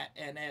like that.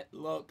 And it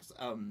looks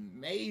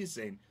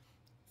amazing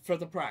for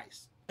the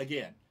price.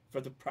 Again, for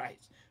the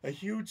price. A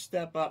huge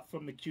step up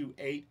from the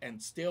Q8,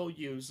 and still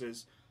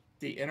uses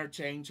the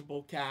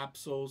interchangeable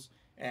capsules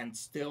and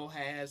still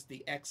has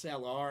the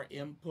XLR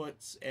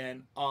inputs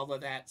and all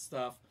of that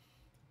stuff.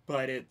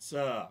 But it's,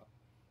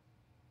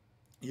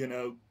 you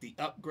know, the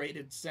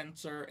upgraded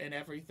sensor and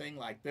everything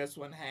like this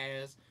one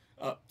has,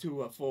 up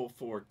to a full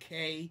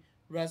 4K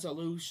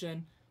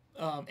resolution,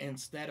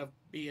 instead of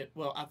being,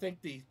 well, I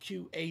think the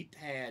Q8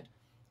 had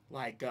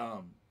like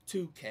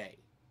 2K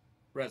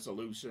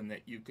resolution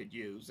that you could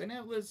use, and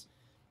it was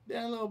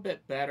a little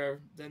bit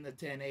better than the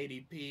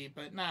 1080p,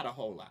 but not a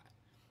whole lot.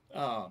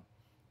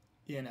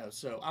 You know,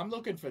 so I'm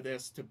looking for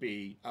this to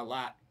be a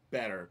lot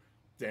better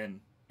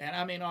than, and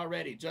I mean,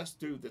 already just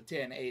through the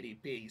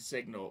 1080p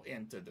signal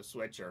into the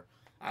switcher,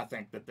 I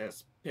think that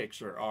this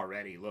picture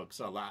already looks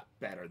a lot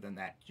better than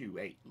that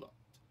Q8 looked.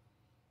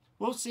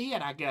 We'll see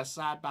it, I guess,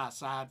 side by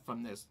side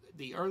from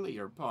the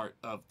earlier part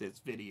of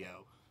this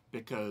video,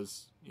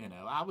 because, you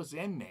know, I was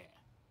in there,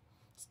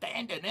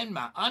 standing in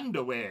my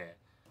underwear,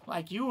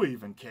 like you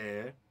even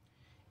care.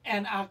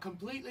 And I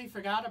completely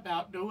forgot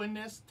about doing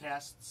this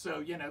test, so,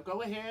 you know,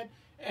 go ahead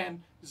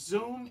and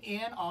zoom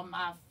in on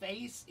my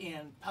face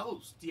in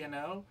post, you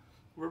know.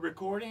 We're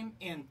recording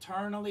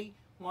internally,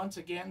 once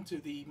again, to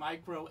the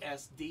micro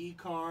SD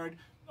card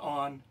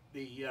on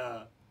the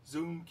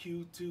Zoom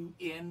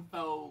Q2N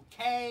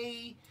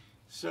 4K.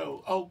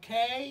 So,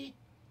 okay,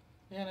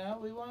 you know,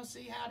 we want to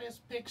see how this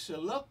picture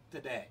looked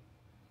today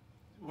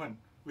when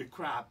we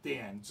cropped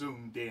in,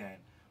 zoomed in,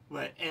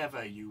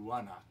 whatever you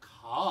want to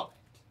call it.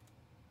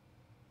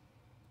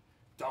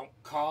 Don't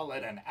call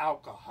it an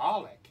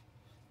alcoholic.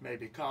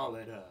 Maybe call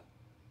it a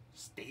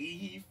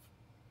Steve.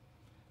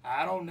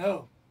 I don't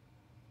know.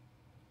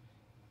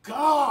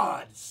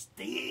 God,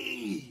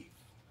 Steve!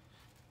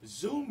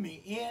 Zoom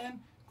me in,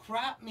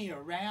 crop me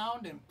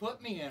around, and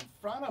put me in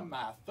front of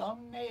my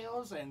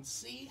thumbnails and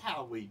see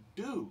how we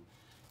do.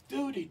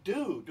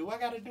 Doody-doo. Do I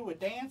gotta do a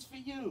dance for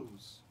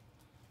yous?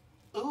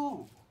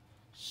 Ooh,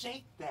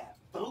 shake that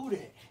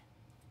booty.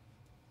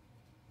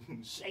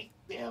 Shake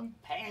them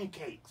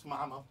pancakes,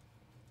 mama.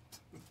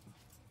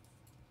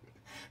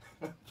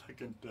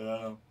 Fucking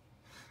dumb.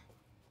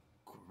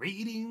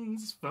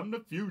 Greetings from the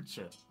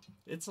future.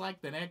 It's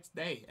like the next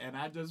day, and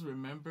I just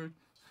remembered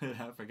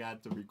that I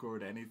forgot to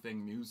record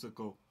anything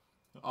musical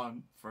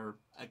for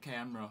a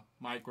camera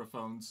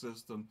microphone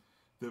system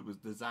that was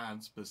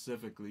designed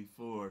specifically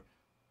for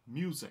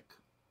music,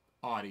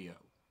 audio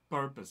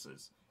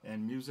purposes,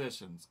 and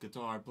musicians,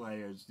 guitar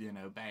players, you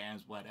know,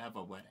 bands,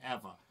 whatever.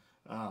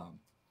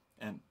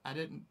 And I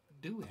didn't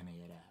do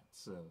any of that,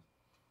 so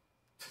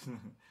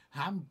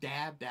I'm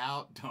dabbed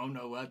out, don't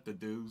know what to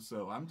do,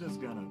 so I'm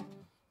just gonna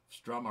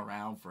strum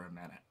around for a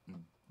minute,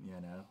 and, you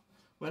know,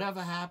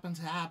 whatever happens,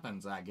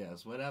 happens, I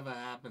guess. Whatever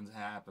happens,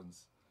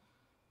 happens.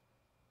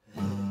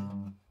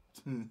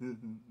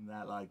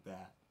 Not like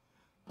that.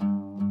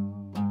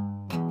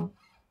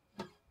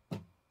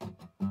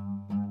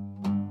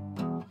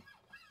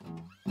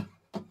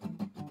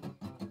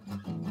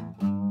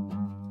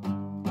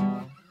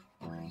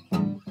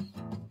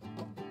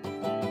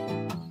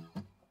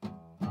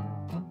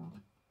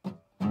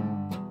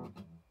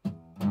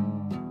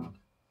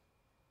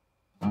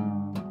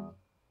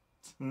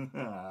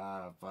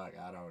 Fuck,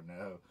 I don't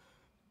know.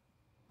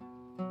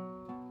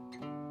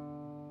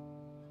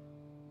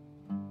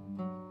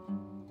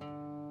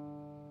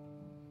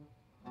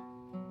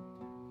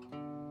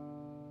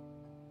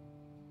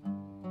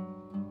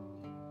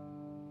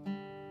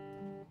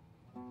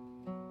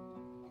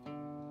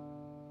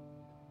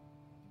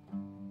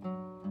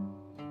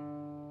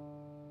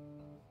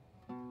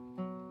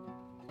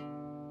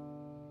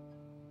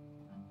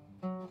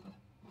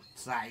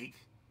 Psych.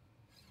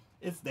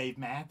 It's Dave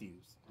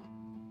Matthews.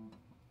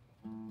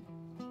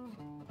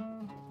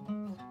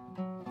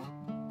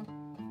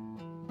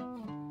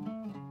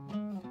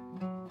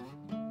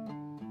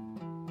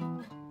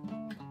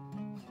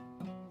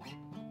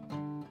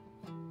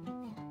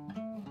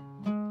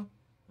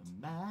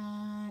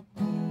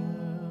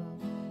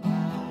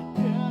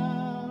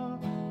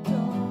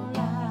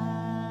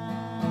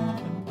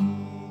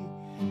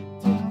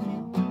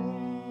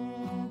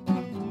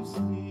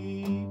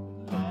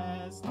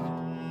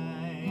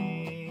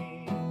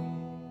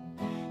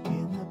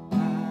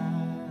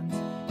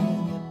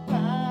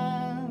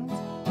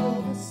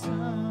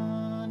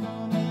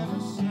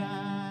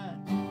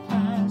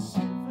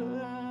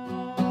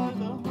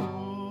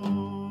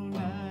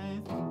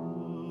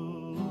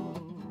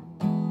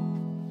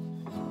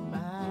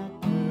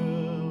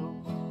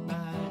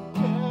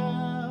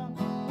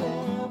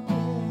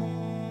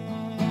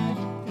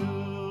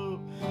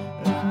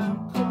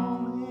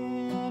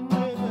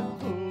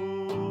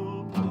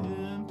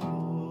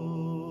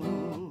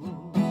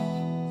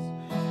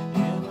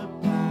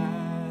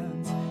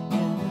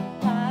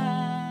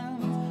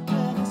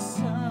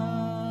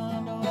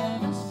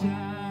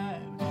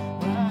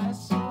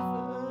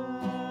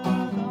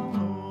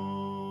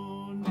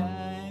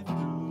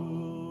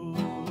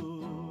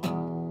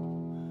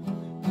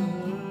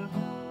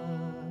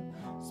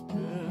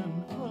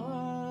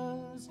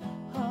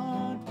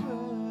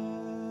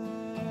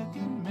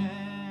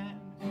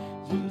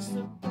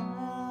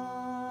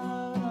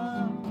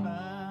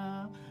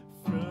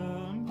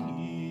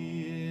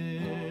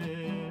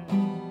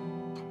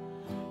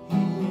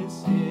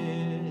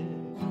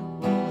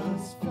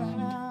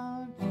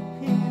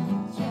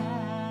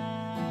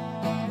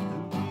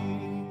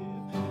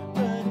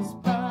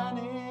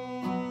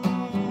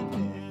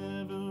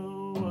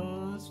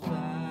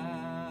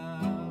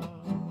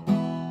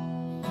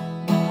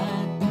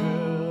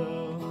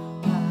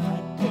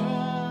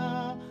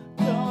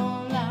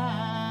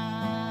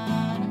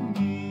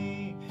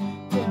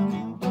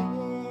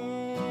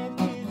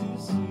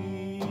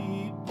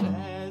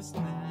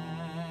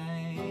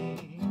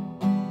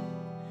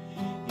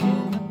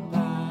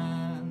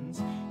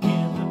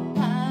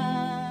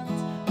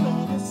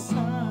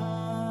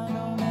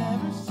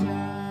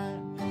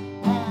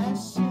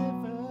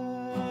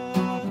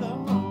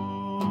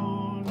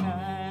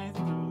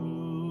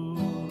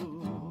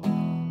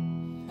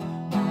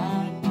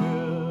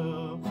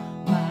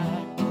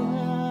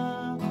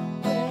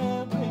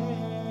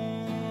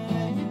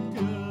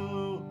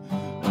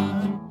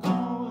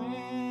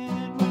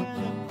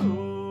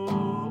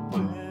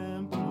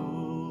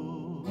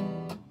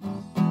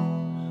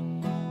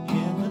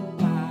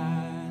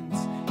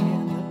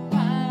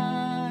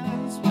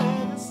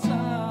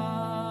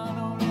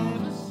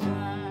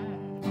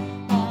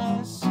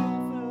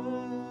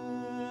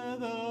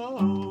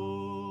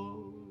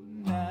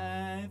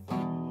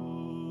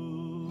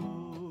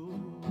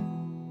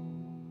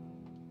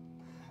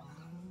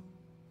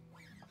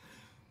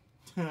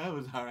 That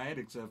was alright,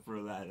 except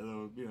for that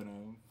little, you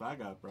know, fuck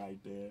up right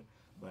there.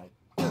 But,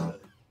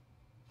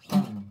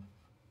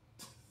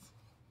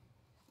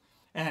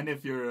 and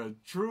if you're a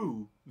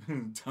true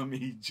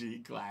Tummy G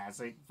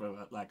classic,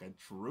 for like a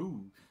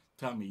true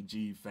Tummy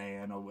G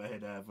fan or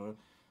whatever,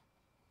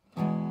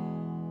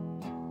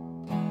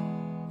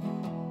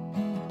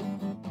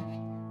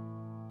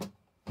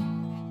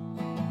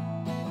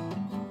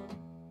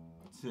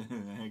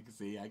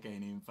 see, I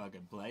can't even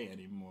fucking play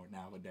anymore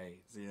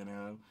nowadays, you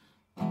know?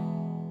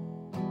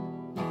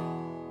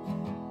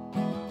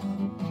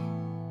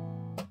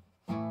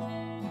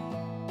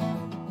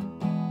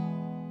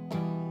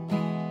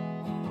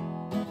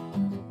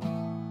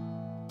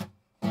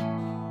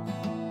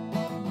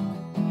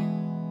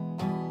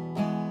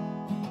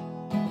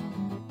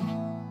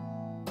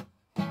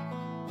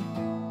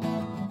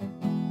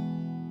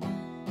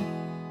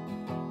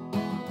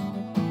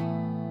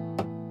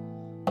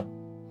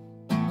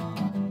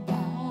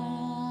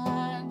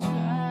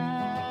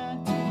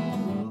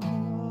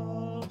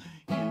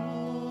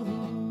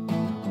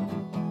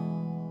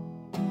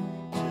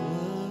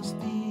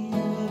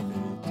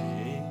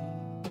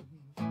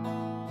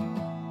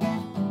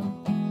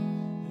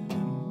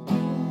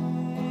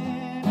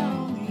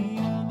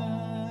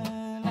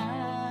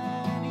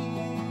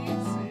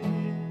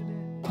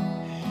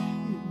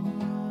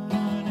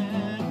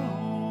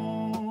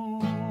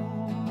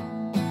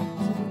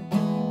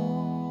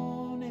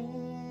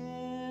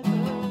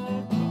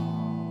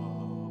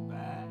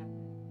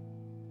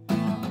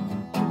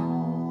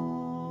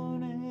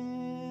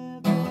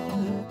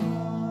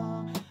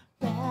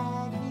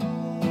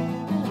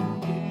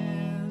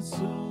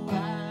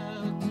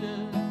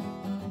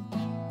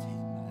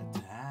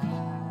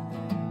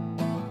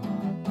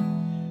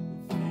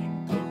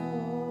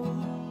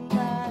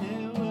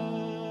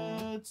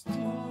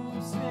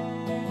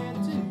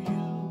 said to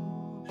you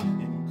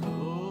and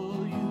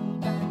call you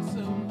back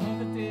some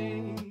other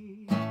day.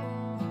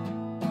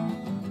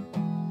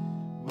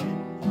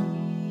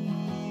 When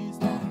he's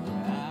not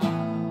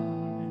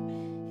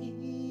around,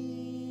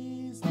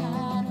 he's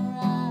not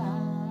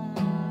around.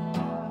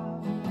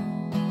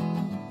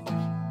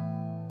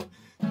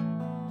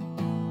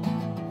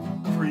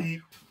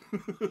 Creep.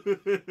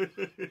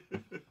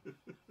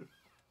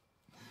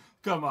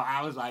 Come on,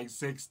 I was like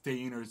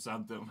 16 or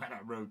something when I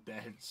wrote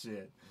that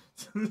shit.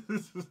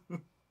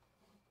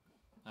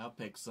 I'll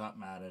pick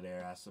something out of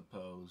there, I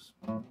suppose.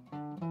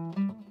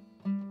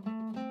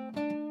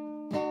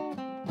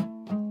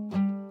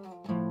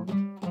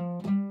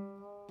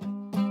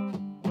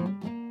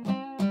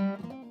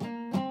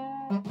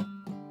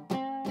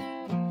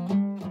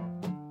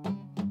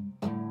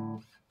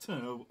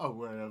 Oh,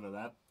 wherever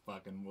that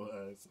fucking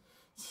was.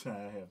 I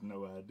have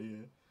no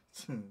idea.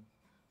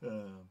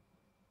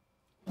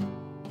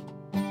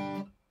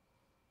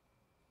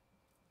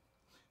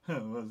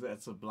 Was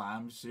that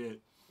Sublime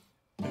shit?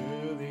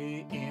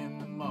 Early in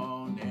the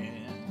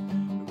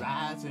morning,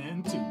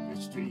 rising to the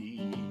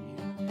street.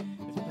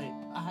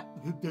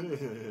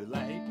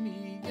 Light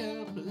me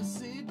up a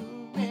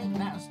cigarette,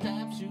 now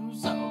strap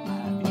shoes on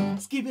my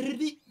feet.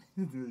 Skibbity,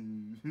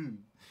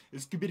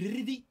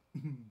 skibbity.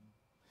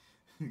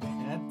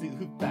 Got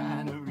to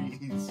find a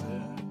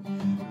reason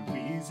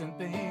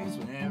things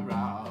went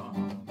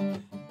wrong.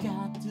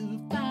 Got to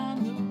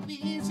find the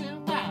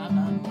reason why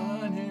my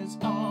money's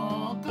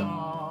all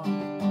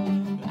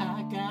gone.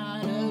 I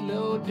got a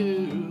low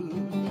due,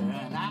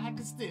 and I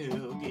can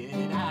still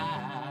get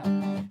high,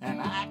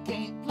 and I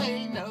can't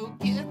play no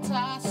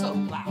guitar, so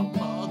I'll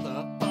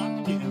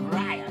motherfucking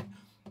riot.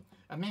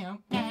 Meow,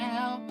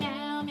 meow,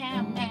 meow,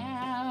 meow, meow.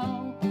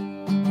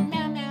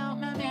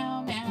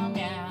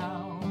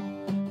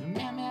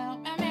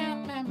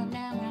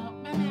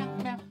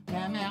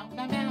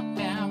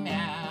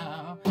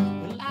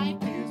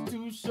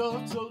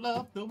 So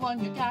love the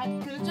one you got,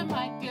 cause you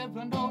might get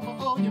run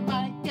over or you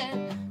might get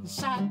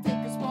shot. Take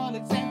a small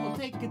example,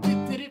 take a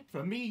tip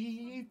from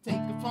me. Take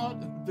a fall,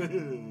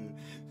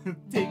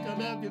 take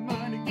all of your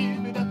money,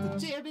 give it up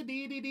to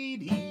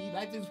Jibby-dee-dee-dee-dee.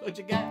 Life is what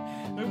you got.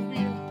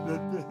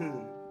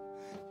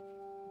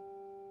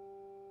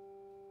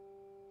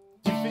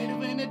 You feel it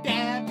when the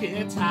damn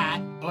gets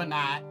hot or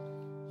not.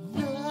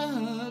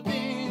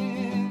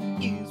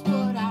 Loving is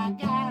what I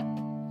got.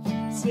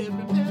 Say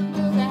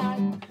remember that.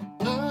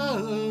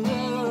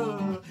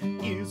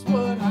 Is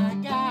what I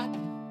got,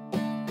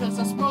 cause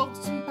I smoked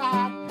some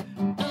pot.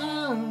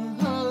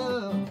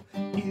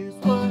 Is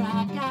what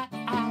I got,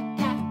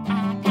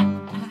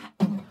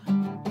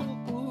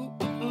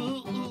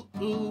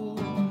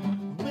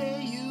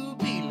 Where you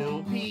be,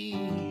 Lil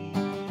P?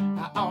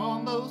 I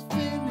almost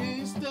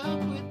finished up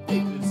with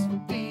this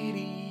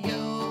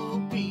video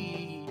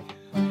P.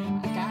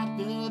 I got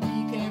the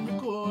P-cam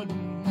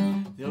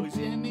recording, though he's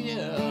in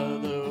the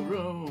other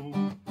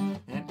room,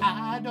 and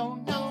I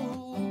don't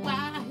know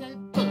why,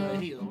 but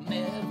he'll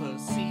never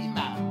see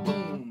my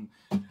boom.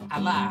 I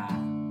lie,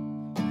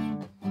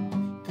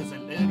 cause a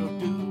little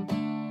dude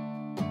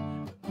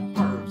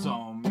pervs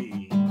on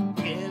me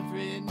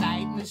every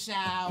night in the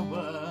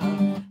shower.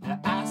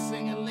 I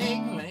sing a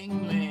ling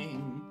ling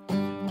ling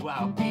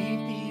while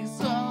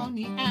BB's on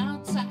the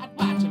outside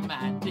watching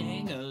my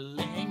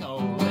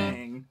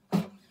ding-a-ling-o-ling.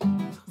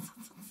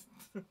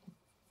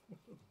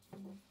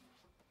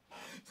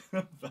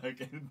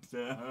 Fucking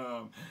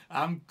dumb.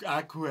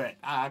 I quit.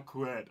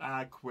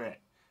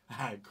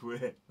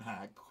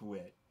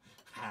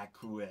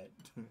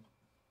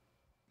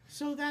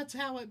 So that's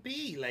how it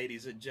be,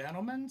 ladies and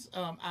gentlemen.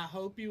 I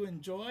hope you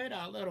enjoyed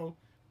our little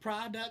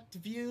product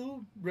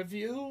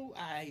review.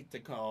 I hate to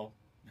call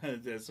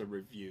this a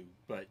review,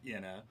 but you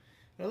know,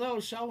 a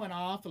little showing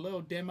off, a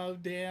little demo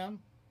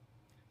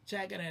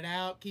checking it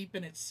out,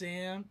 keeping it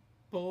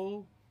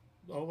simple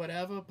or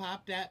whatever.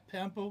 Pop that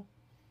pimple.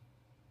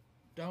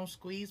 Don't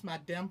squeeze my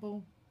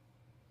dimple.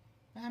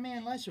 I mean,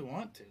 unless you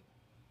want to.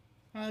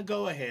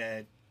 Go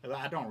ahead.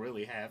 I don't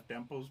really have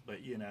dimples,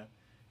 but you know,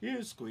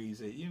 you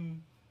squeeze it. You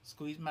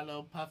squeeze my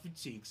little puffy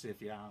cheeks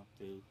if you want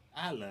to.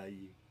 I love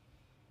you.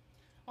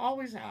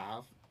 Always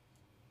have.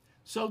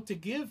 So to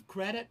give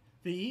credit,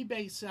 the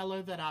eBay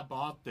seller that I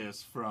bought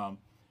this from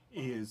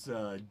is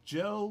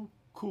Joe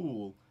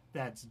Cool.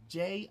 That's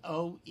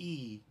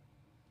Joecool.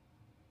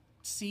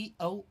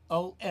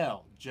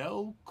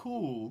 Joe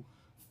Cool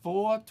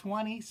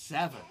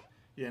 427.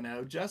 You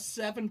know, just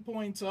 7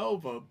 points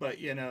over, but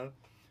you know,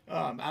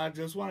 I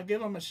just want to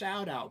give him a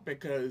shout out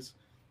because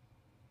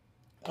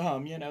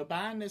you know,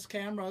 buying this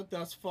camera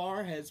thus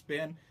far has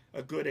been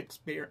a good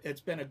experience.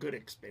 It's been a good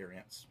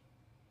experience.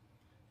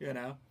 You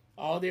know,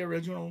 all the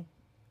original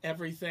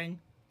everything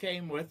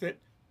came with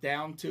it,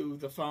 down to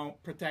the foam,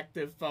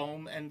 protective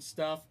foam and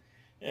stuff,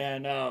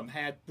 and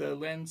had the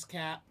lens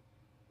cap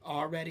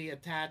already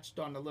attached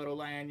on the little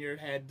lanyard,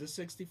 had the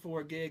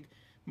 64 gig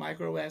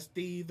micro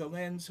SD, the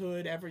lens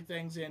hood,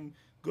 everything's in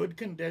good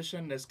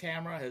condition. This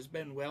camera has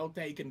been well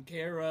taken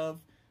care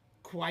of,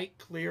 quite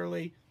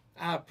clearly.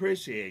 I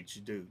appreciate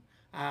you, dude.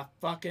 I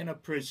fucking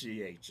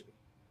appreciate you.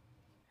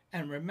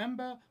 And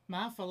remember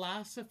my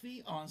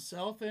philosophy on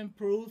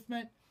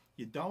self-improvement?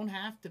 You don't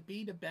have to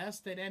be the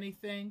best at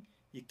anything.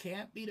 You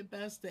can't be the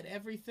best at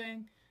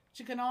everything. But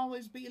you can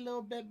always be a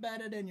little bit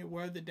better than you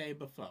were the day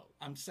before.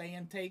 I'm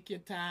saying take your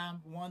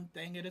time, one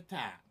thing at a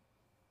time.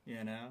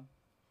 You know?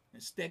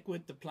 And stick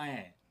with the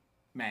plan,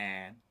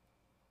 man.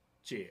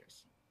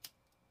 Cheers.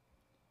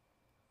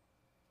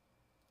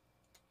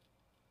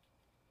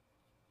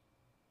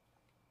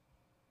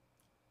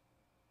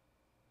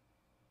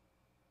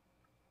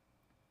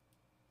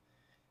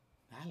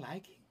 I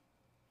like it.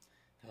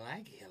 I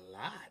like it a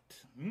lot.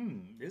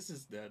 This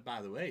is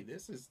by the way,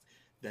 this is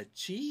the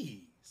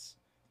cheese,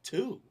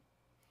 too,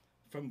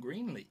 from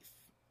Greenleaf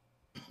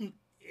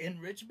in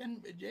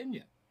Richmond,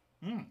 Virginia.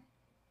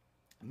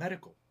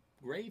 Medical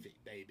gravy,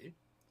 baby.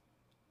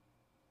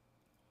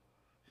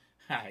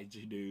 All right,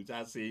 you dudes.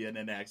 I'll see you in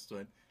the next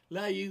one.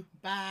 Love you.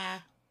 Bye.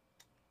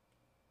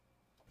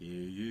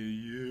 Yeah.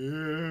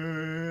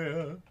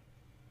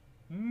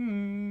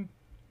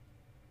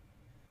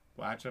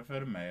 Watch out for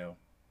the mail.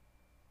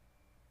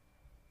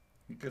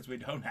 Because we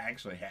don't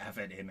actually have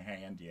it in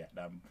hand yet.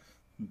 I'm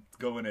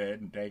going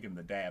ahead and taking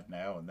the dab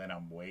now, and then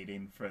I'm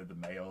waiting for the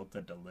mail to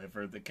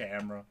deliver the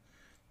camera.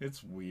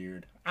 It's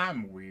weird.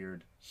 I'm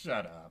weird.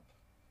 Shut up.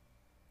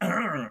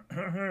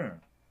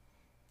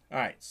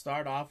 Alright,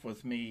 start off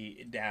with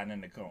me down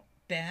in the corner.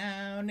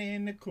 Down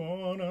in the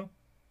corner.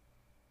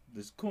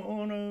 This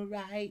corner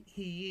right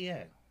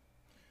here.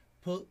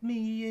 Put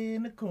me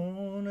in the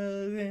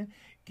corner and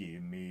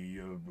give me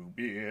a root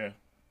beer.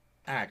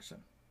 Action.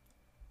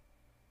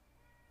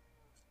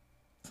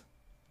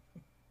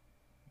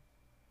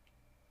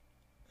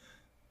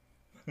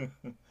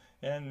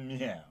 And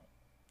meow.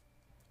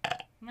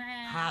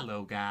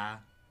 Hello, guy.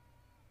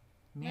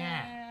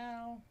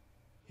 Meow.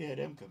 Hear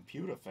them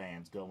computer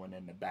fans going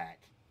in the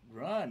back.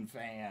 Run,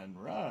 fan,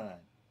 run.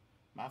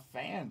 My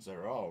fans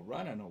are all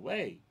running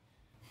away.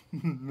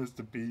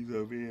 Mr. P's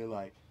over here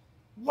like,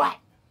 what?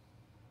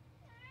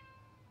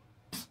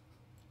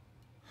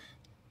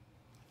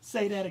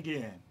 Say that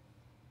again.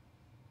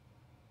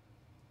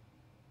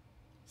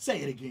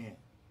 Say it again.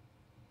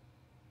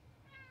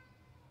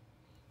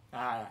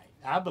 Alright,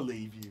 I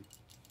believe you.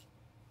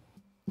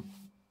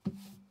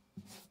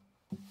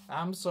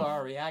 I'm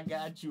sorry, I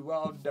got you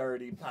all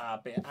dirty,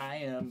 Poppy. I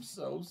am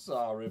so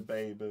sorry,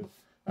 baby.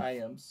 I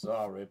am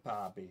sorry,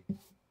 Poppy.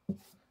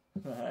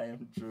 I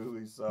am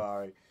truly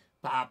sorry.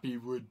 Poppy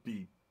would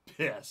be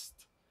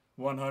pissed.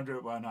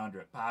 100,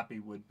 100. Poppy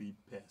would be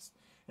pissed.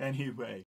 Anyway,